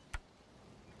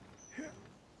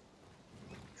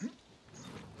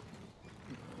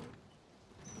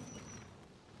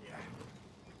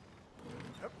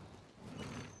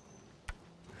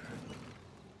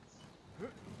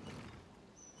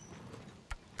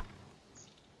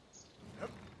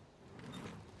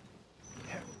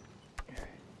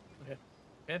 Okay.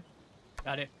 Okay.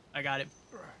 Got it. I got it.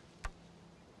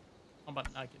 I'm about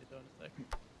to not get it though in a sec.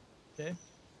 Okay.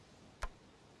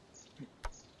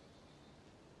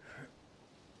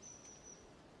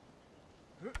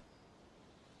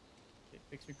 Okay,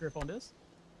 fix your grip on this.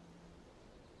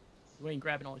 You ain't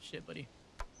grabbing all this shit, buddy.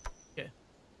 Okay.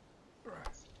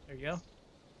 There you go.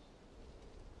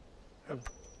 Ooh.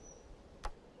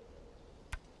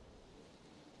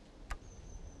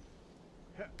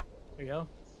 There you go.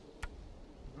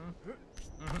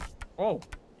 Oh.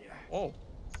 Oh.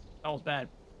 That was bad.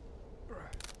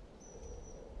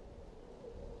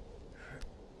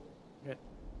 Okay.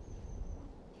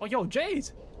 Oh, yo,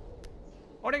 Jays!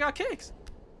 Oh, they got kicks.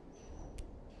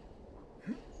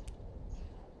 Give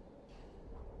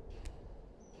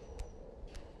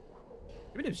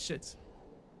me them shits.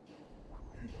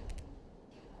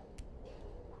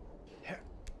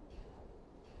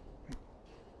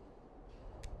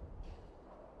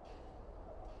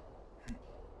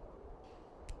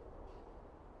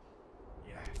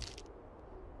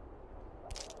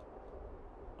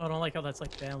 I don't like how that's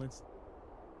like balanced.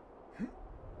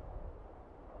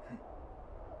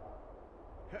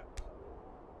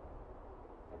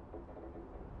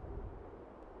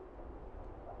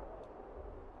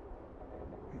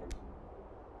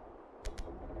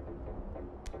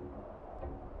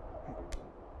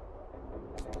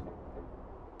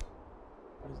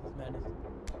 What is this madness?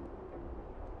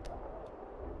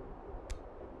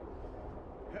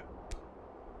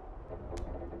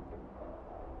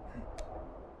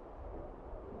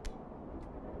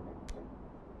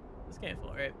 This can't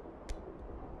fall, right?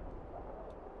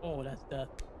 Oh, that's death.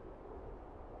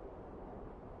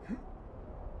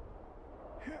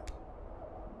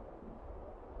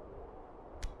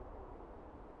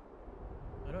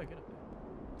 How do I get up there?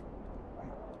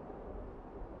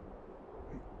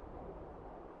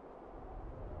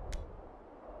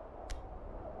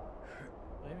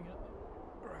 Do I even get up there?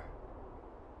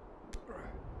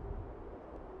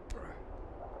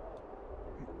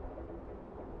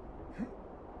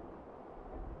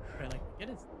 Right, like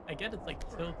I get it's like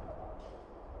tilted.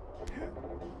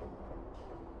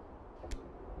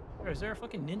 Bro, is there a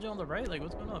fucking ninja on the right? Like,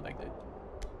 what's going on back there?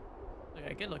 Like,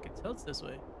 I get like it tilts this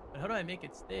way, but how do I make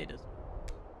it stay this way?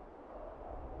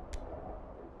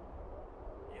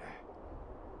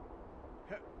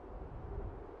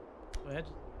 Do I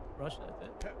just rush it?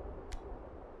 That's it?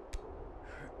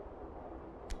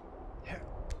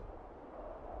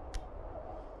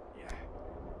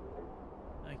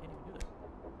 I can't even do that.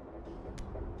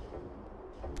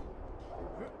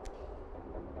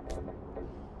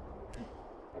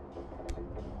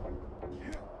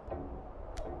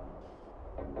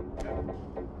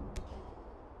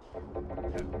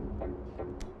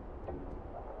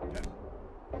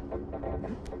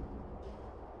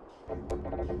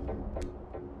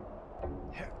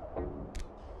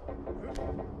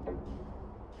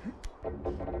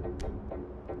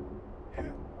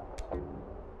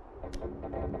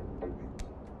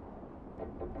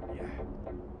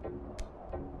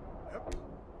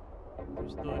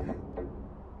 Understood.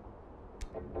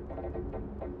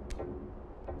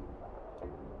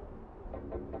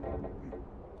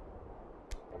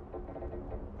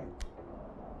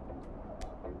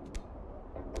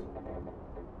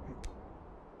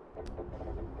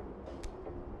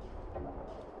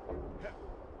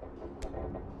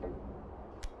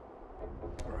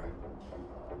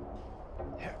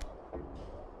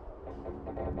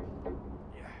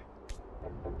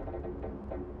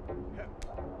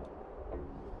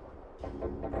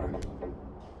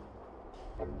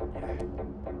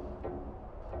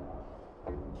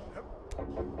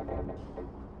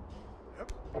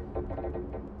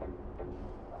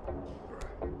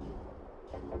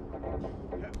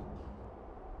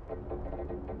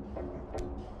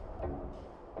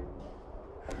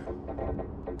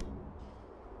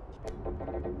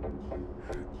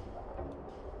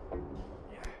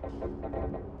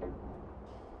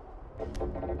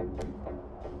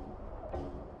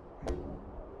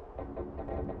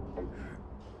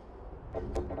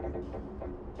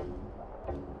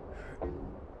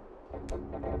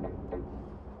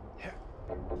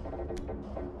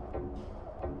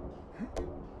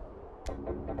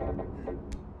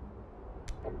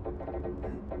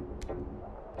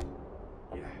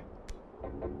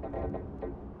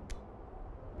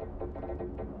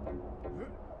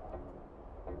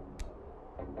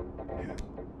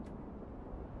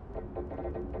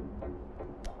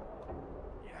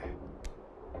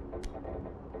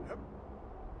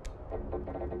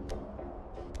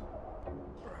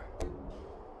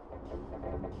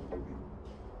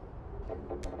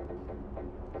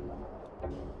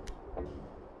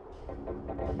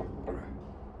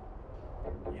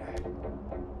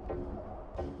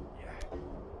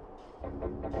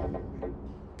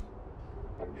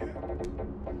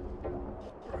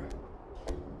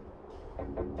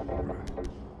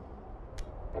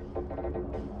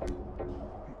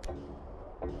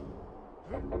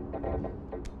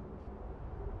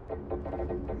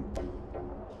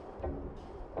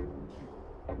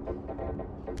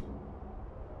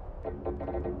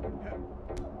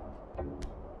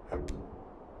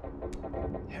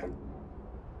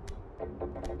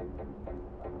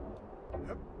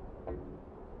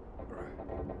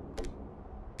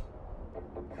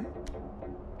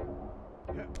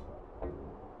 Oh,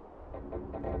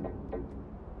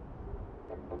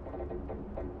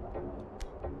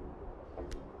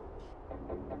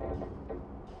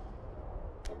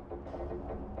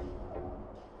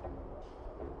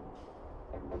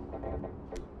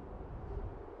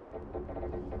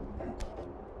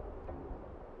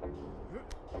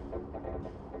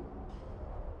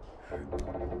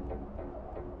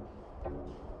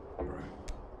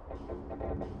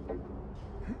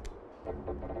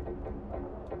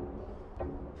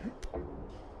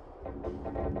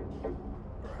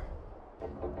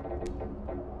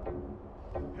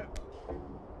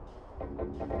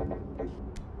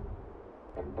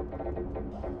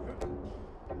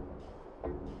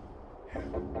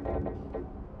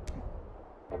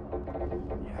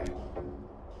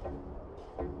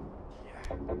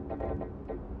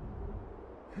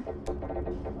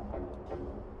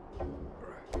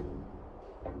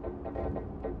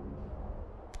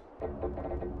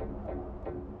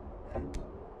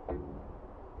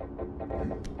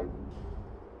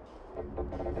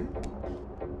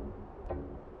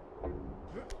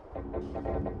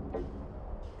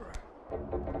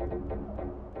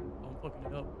 I'm fucking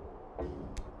it up.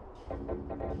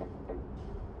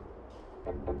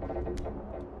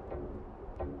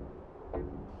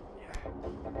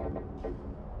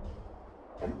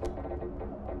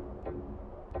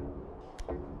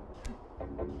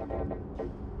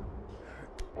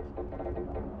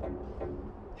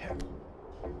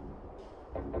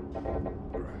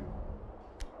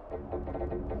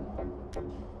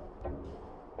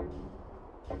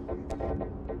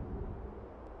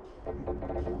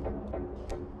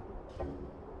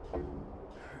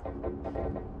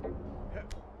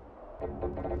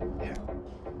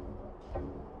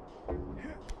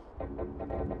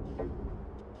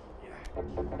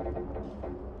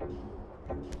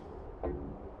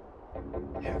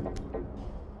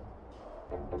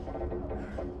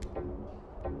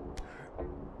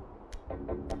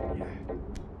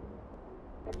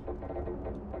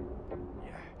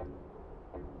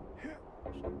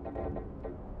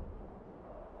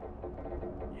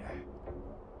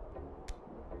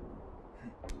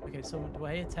 Okay, so do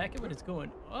I attack it when it's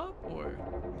going up or?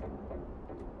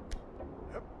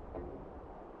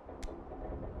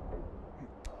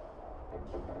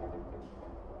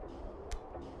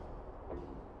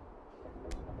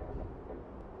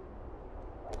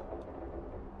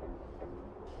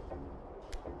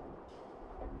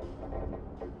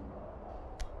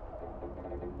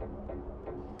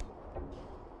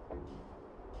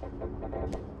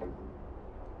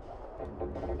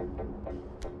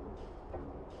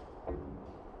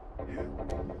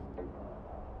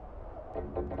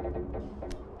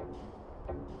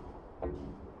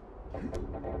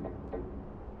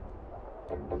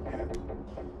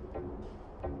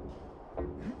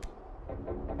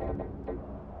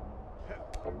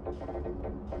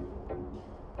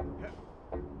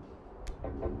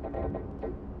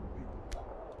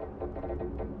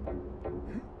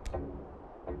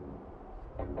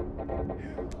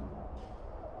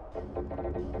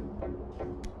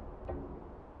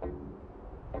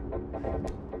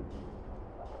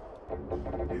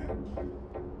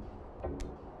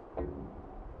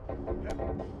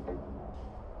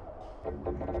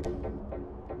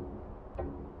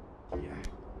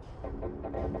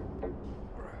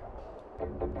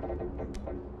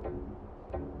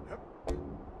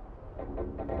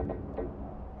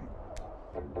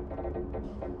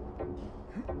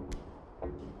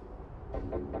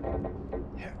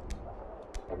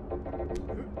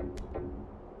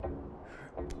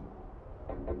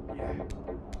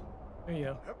 There you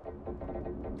go.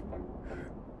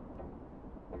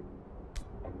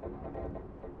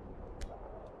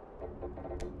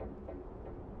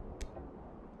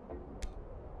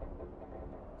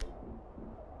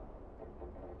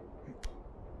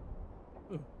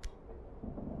 Ooh.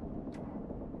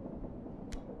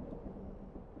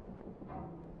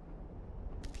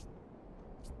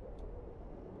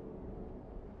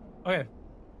 Okay.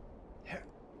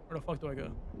 Where the fuck do I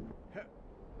go?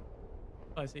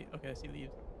 Oh, I see. Okay, I see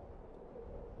leaves.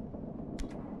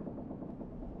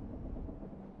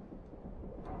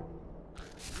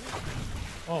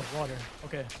 Oh, water.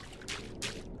 Okay.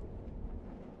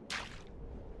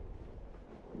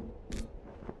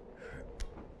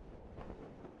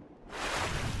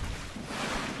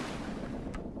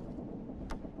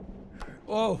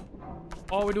 Oh.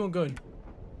 Oh, we're doing good.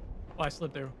 Oh, I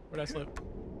slipped there. Where'd I slip?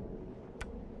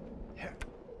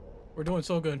 We're doing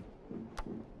so good.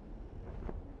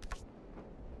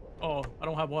 Oh, I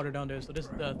don't have water down there, so this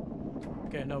is death.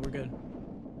 Okay, no, we're good.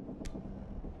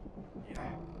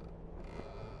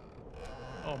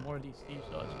 want more of these Steve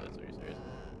shots. That's very serious.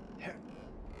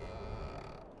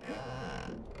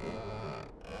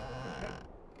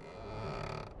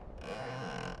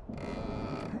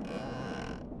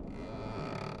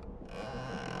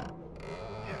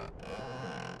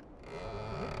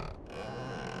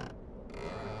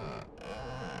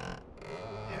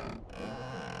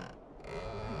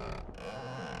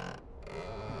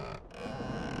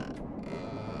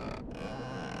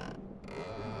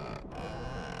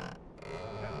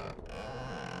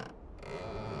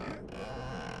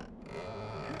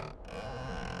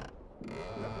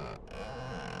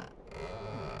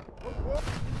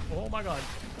 Oh my god.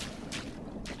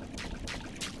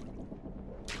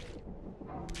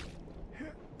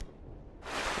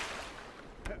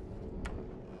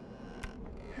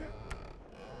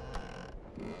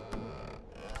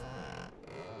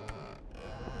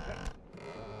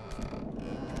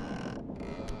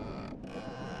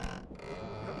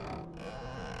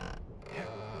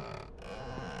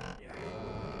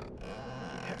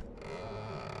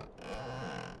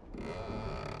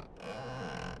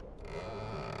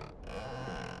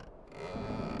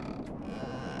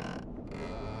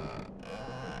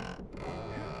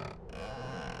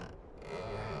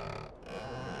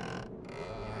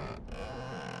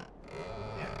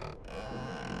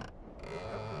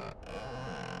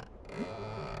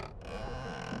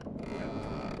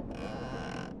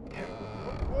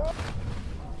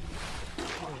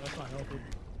 Oh, that's not healthy.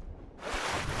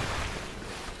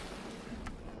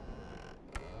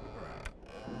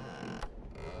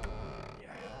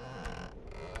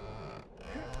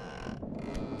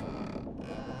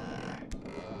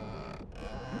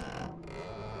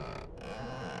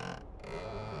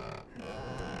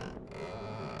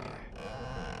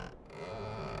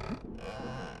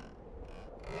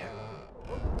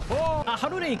 Oh, how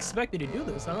do they expect me to do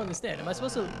this? I don't understand. Am I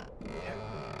supposed to...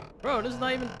 Bro, this is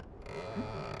not even...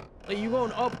 Like, you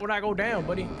going up when I go down,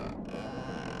 buddy.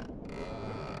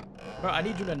 Bro, I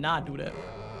need you to not do that.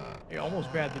 I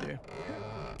almost grabbed you there.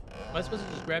 Am I supposed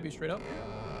to just grab you straight up?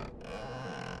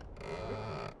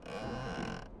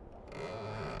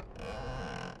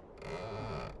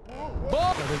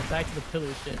 Back to the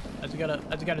pillar shit. I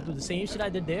just gotta do the same shit I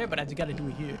did there, but I just gotta do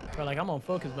it here. Bro, like, I'm on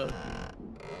focus mode.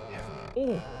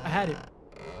 Oh, I had it.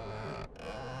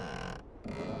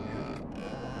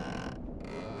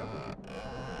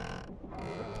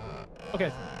 Okay.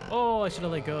 Oh, I should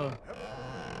have let go.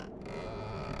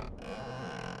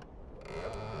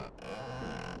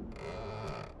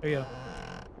 There you go.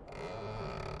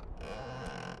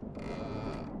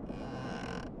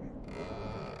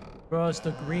 Bro, it's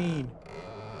the green.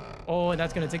 Oh, and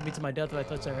that's gonna take me to my death if I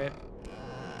touch that, right?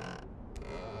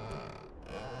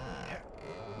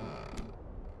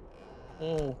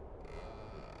 Oh.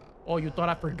 Oh, you thought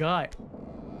I forgot.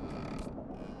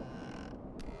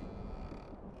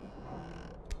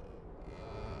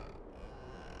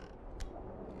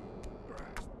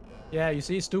 Yeah, you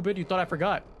see, stupid. You thought I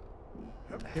forgot.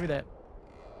 Give me that.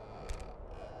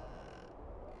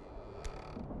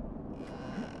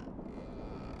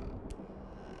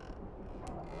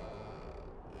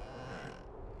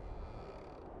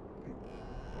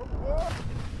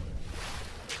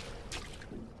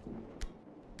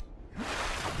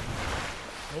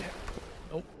 Nope.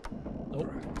 Nope.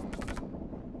 Nope.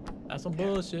 That's some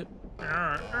bullshit.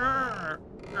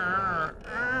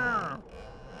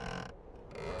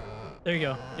 There you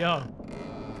go. Yo.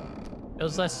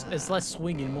 It's less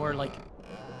swinging, more like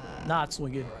not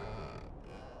swinging.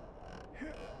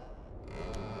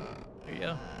 There you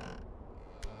go.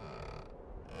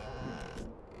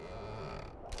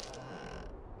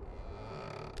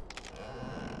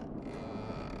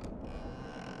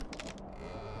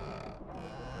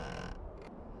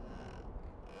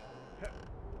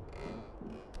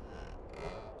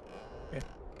 Okay.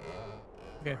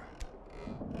 Okay.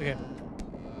 Okay.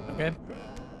 Okay.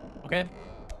 Okay.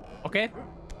 Okay.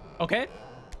 Okay.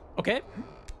 Okay.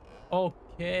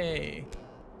 Okay.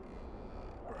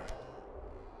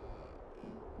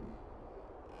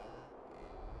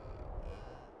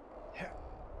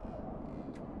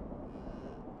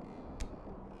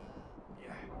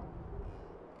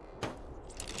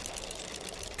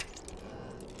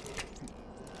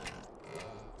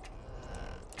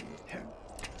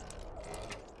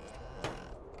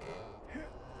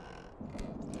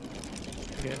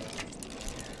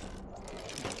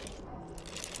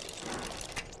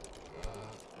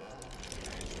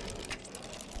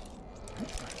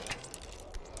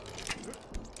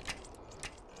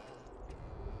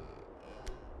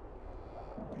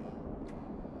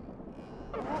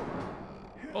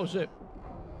 Oh shit.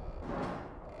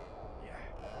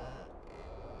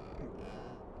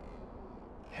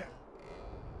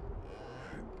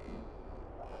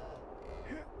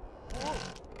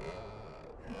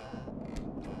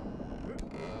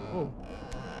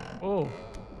 Oh.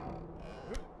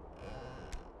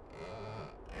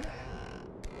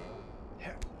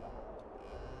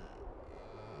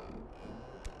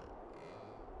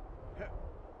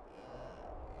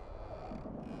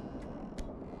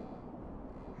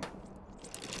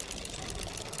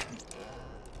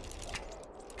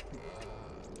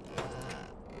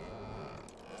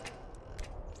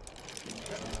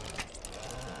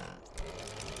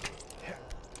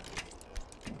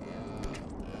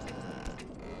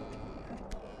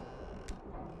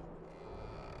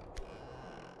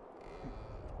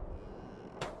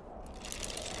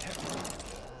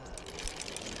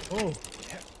 Oh.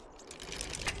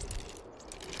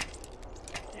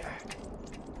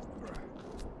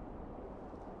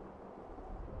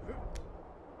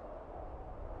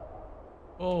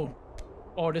 Oh.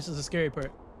 Oh, this is the scary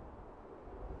part.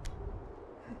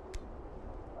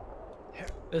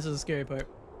 This is the scary part.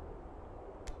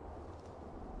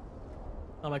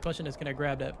 Oh, my question is, can I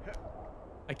grab that?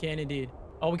 I can indeed.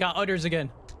 Oh, we got udders again.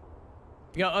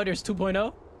 We got udders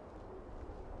 2.0.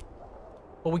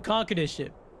 But we conquered this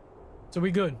shit. So we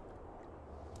good.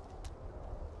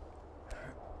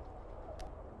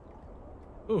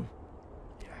 Ooh.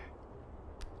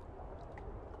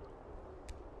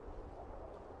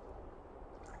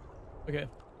 Okay.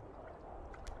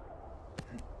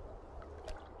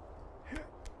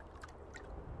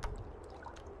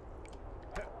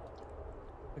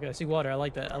 Okay, I see water. I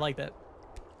like that. I like that.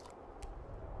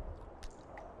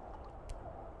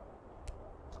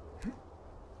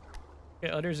 Okay,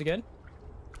 udders again.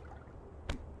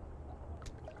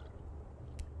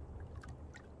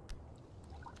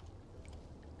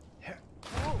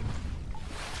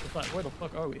 Where the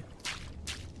fuck are we?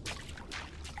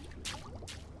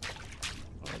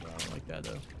 Oh, no, I don't like that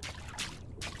though.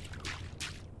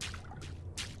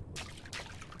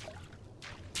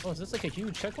 Oh, is this like a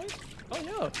huge checkpoint? Oh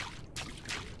no.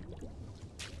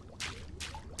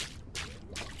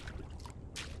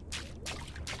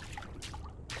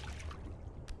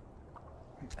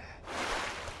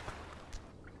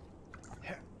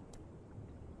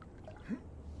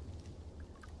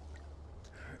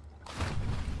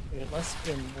 Okay, let's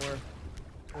spin more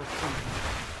food.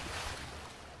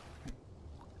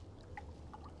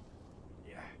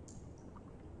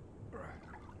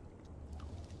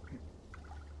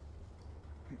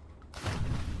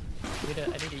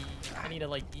 I need to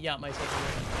like yacht myself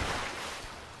away.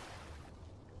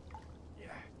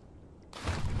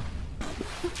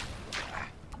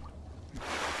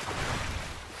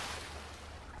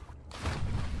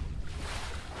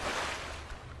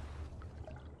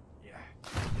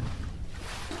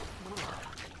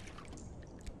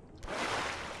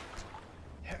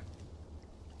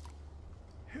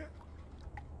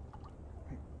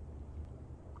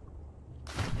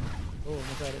 Oh,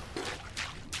 look at it.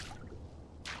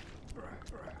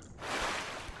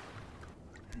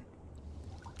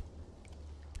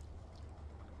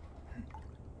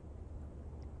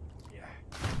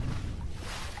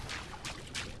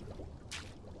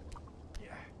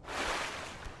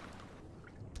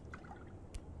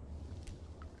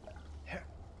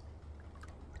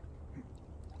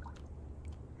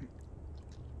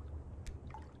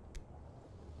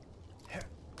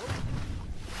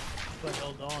 If I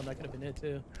held on, that could have been it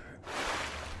too.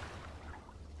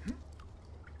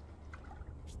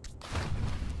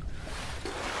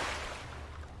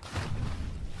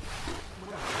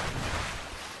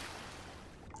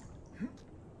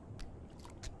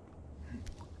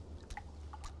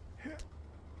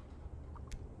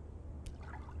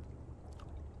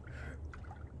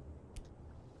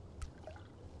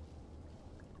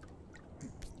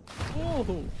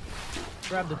 Ooh!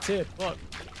 Grab the tip. Fuck.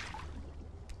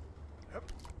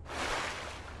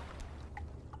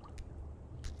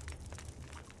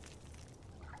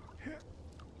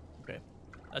 Okay.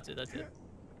 That's it. That's it.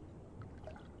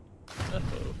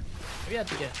 Uh-oh. Maybe I have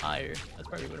to get higher. That's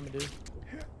probably what I'm gonna do.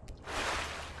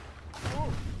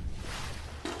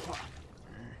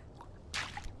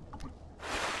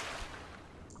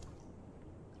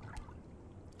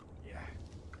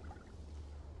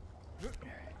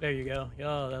 There you go.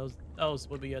 Yo, that was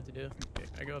what we had to do. Okay,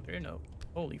 can I go up here? No.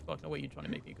 Holy fuck! No way, you trying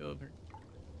to make me go over.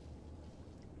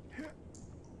 I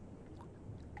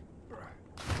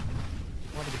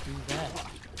wanted to do that.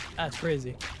 That's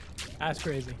crazy. That's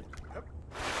crazy.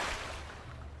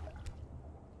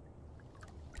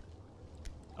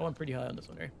 I went pretty high on this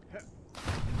one here.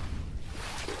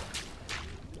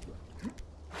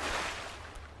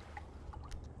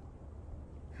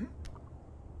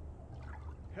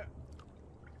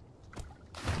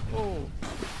 Oh.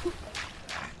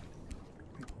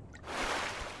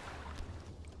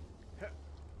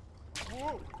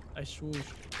 I swoosh.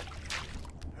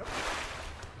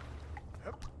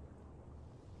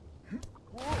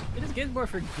 It just gets more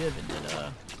forgiving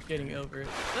than getting over it.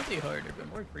 Definitely harder, but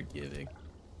more forgiving.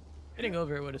 Getting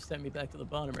over it would have sent me back to the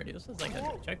bottom already. This is like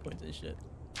having checkpoints and shit.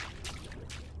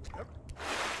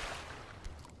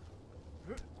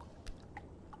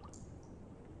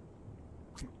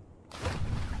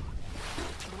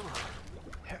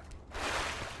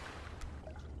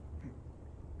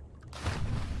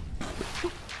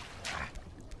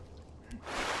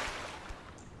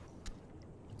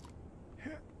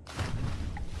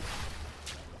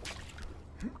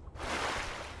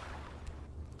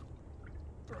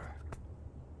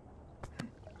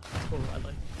 Oh, I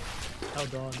like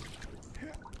held on.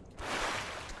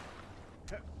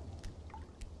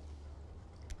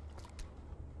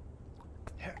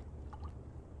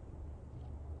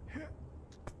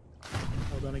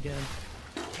 Hold on again.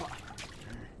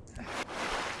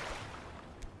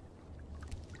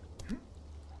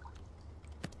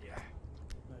 Yeah.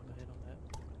 No, no hit on that.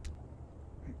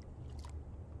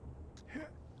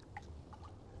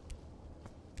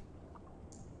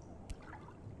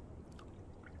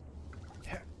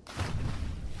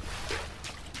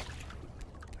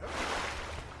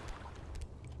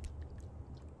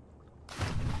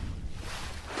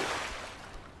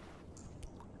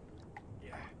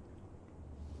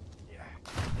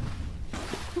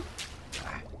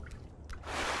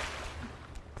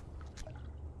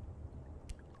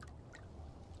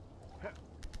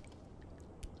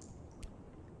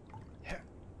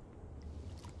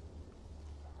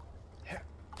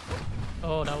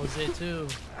 Oh, that was it too.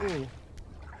 Ooh.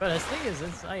 But the thing is,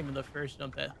 it's not even the first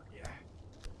jump that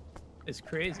is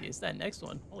crazy. It's that next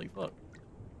one. Holy fuck.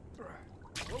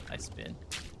 I spin.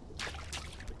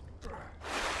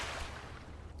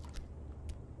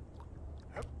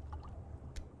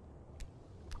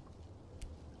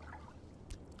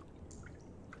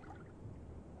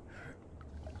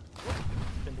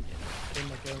 Spin again. I didn't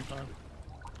let go in time.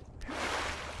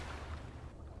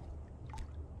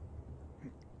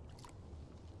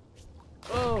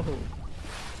 Oh!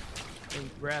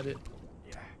 And grab it.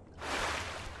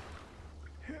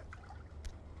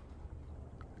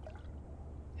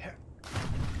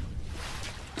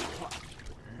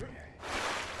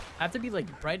 I have to be like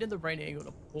right in the right angle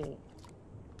to pull.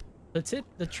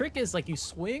 The trick is like you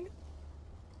swing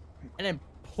and then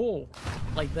pull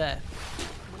like that.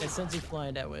 It sends you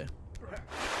flying that way.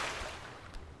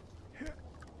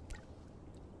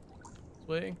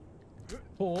 Swing,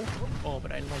 pull. Oh,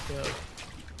 but I didn't let go.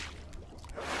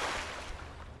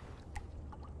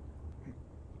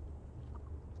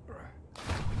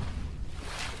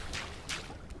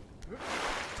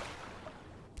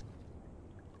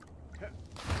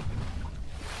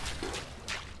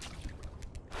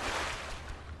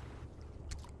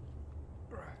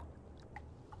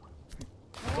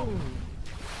 Ooh.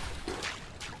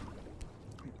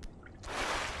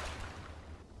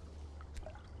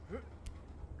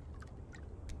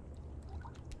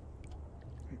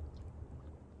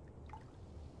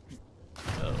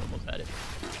 Oh, almost had it.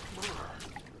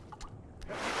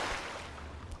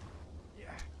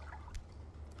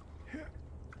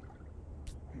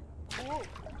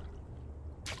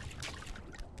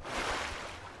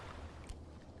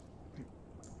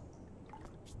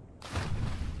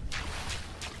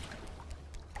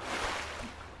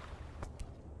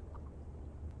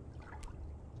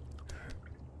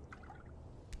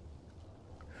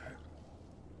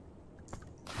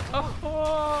 Oh,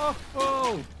 oh,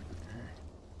 oh.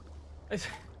 I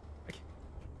can't.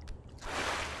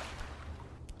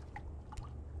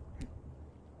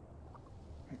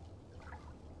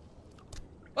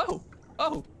 Oh,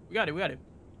 oh, we got it, we got it.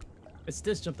 It's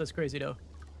this jump that's crazy though.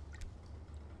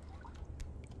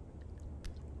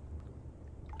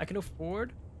 I can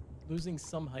afford losing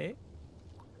some height.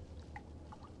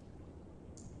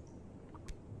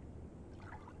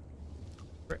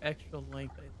 For extra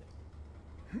length, I think.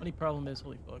 Only problem is,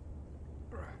 holy fuck.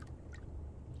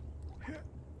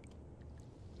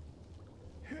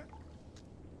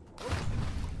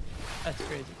 That's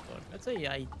crazy fuck. That's a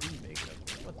ID makeup.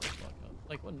 What the fuck?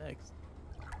 Like, what next?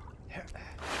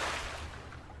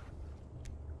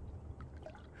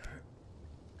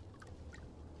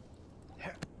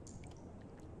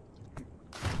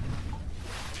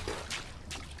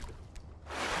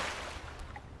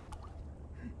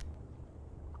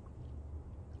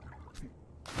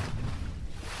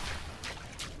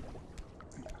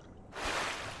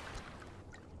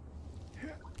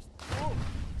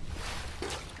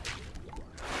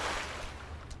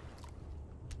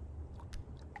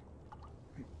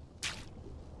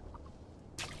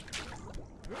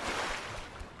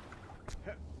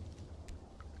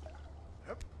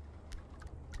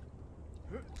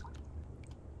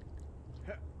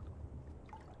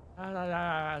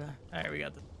 All right, we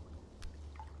got this.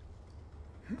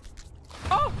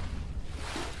 Oh!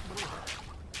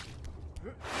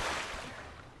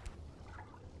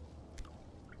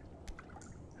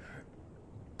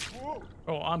 Whoa.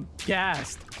 Oh, I'm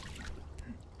gassed.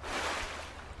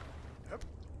 Yep.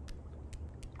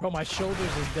 Bro, my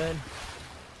shoulders is dead.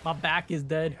 My back is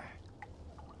dead.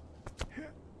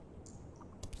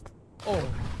 Oh.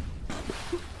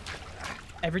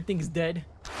 Everything's dead.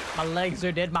 My legs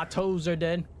are dead. My toes are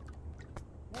dead.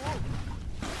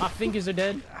 My fingers are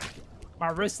dead. My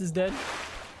wrist is dead.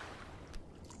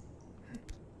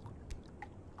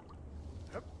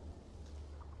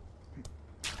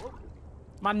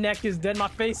 My neck is dead. My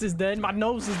face is dead. My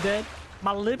nose is dead.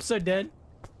 My lips are dead.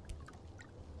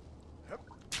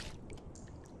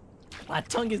 My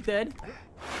tongue is dead.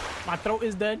 My throat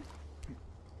is dead.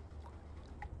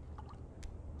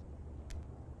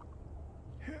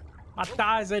 My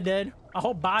thighs are dead. My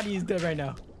whole body is dead right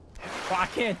now. Bro, I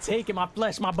can't take it. My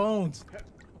flesh, my bones,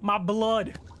 my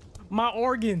blood, my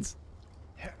organs.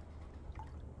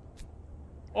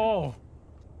 Oh.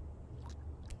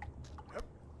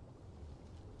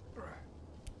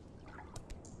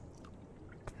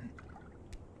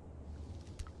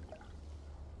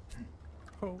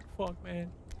 Oh, fuck,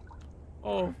 man.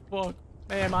 Oh, fuck.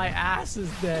 Man, my ass is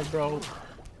dead, bro.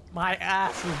 My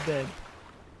ass is dead.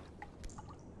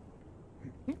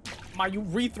 My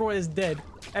urethra is dead.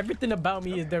 Everything about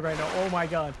me is dead right now. Oh, my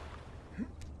God.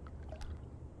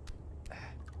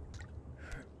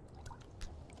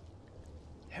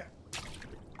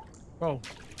 Bro,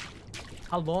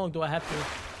 how long do I have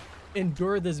to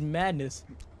endure this madness?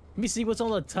 Let me see what's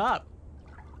on the top.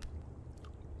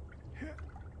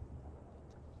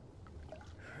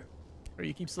 Or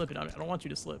you keep slipping on it. I don't want you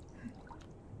to slip.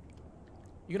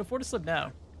 You can afford to slip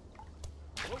now.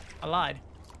 I lied.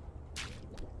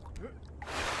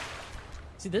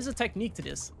 See, there's a technique to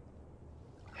this.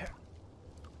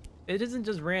 It isn't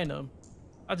just random.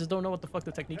 I just don't know what the fuck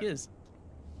the technique is.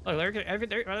 Oh,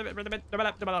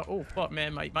 oh fuck,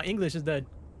 man, my English is dead.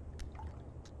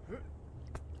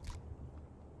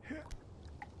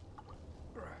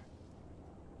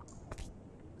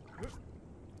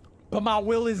 But my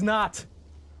will is not.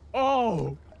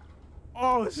 Oh,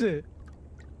 oh shit.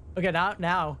 Okay,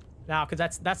 now, because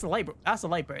that's the light. That's the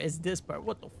light part. It's this part.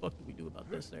 What the fuck do we do about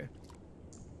this, sir?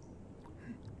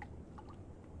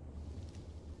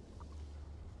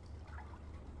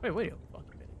 Wait a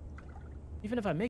fucking minute. Even if I make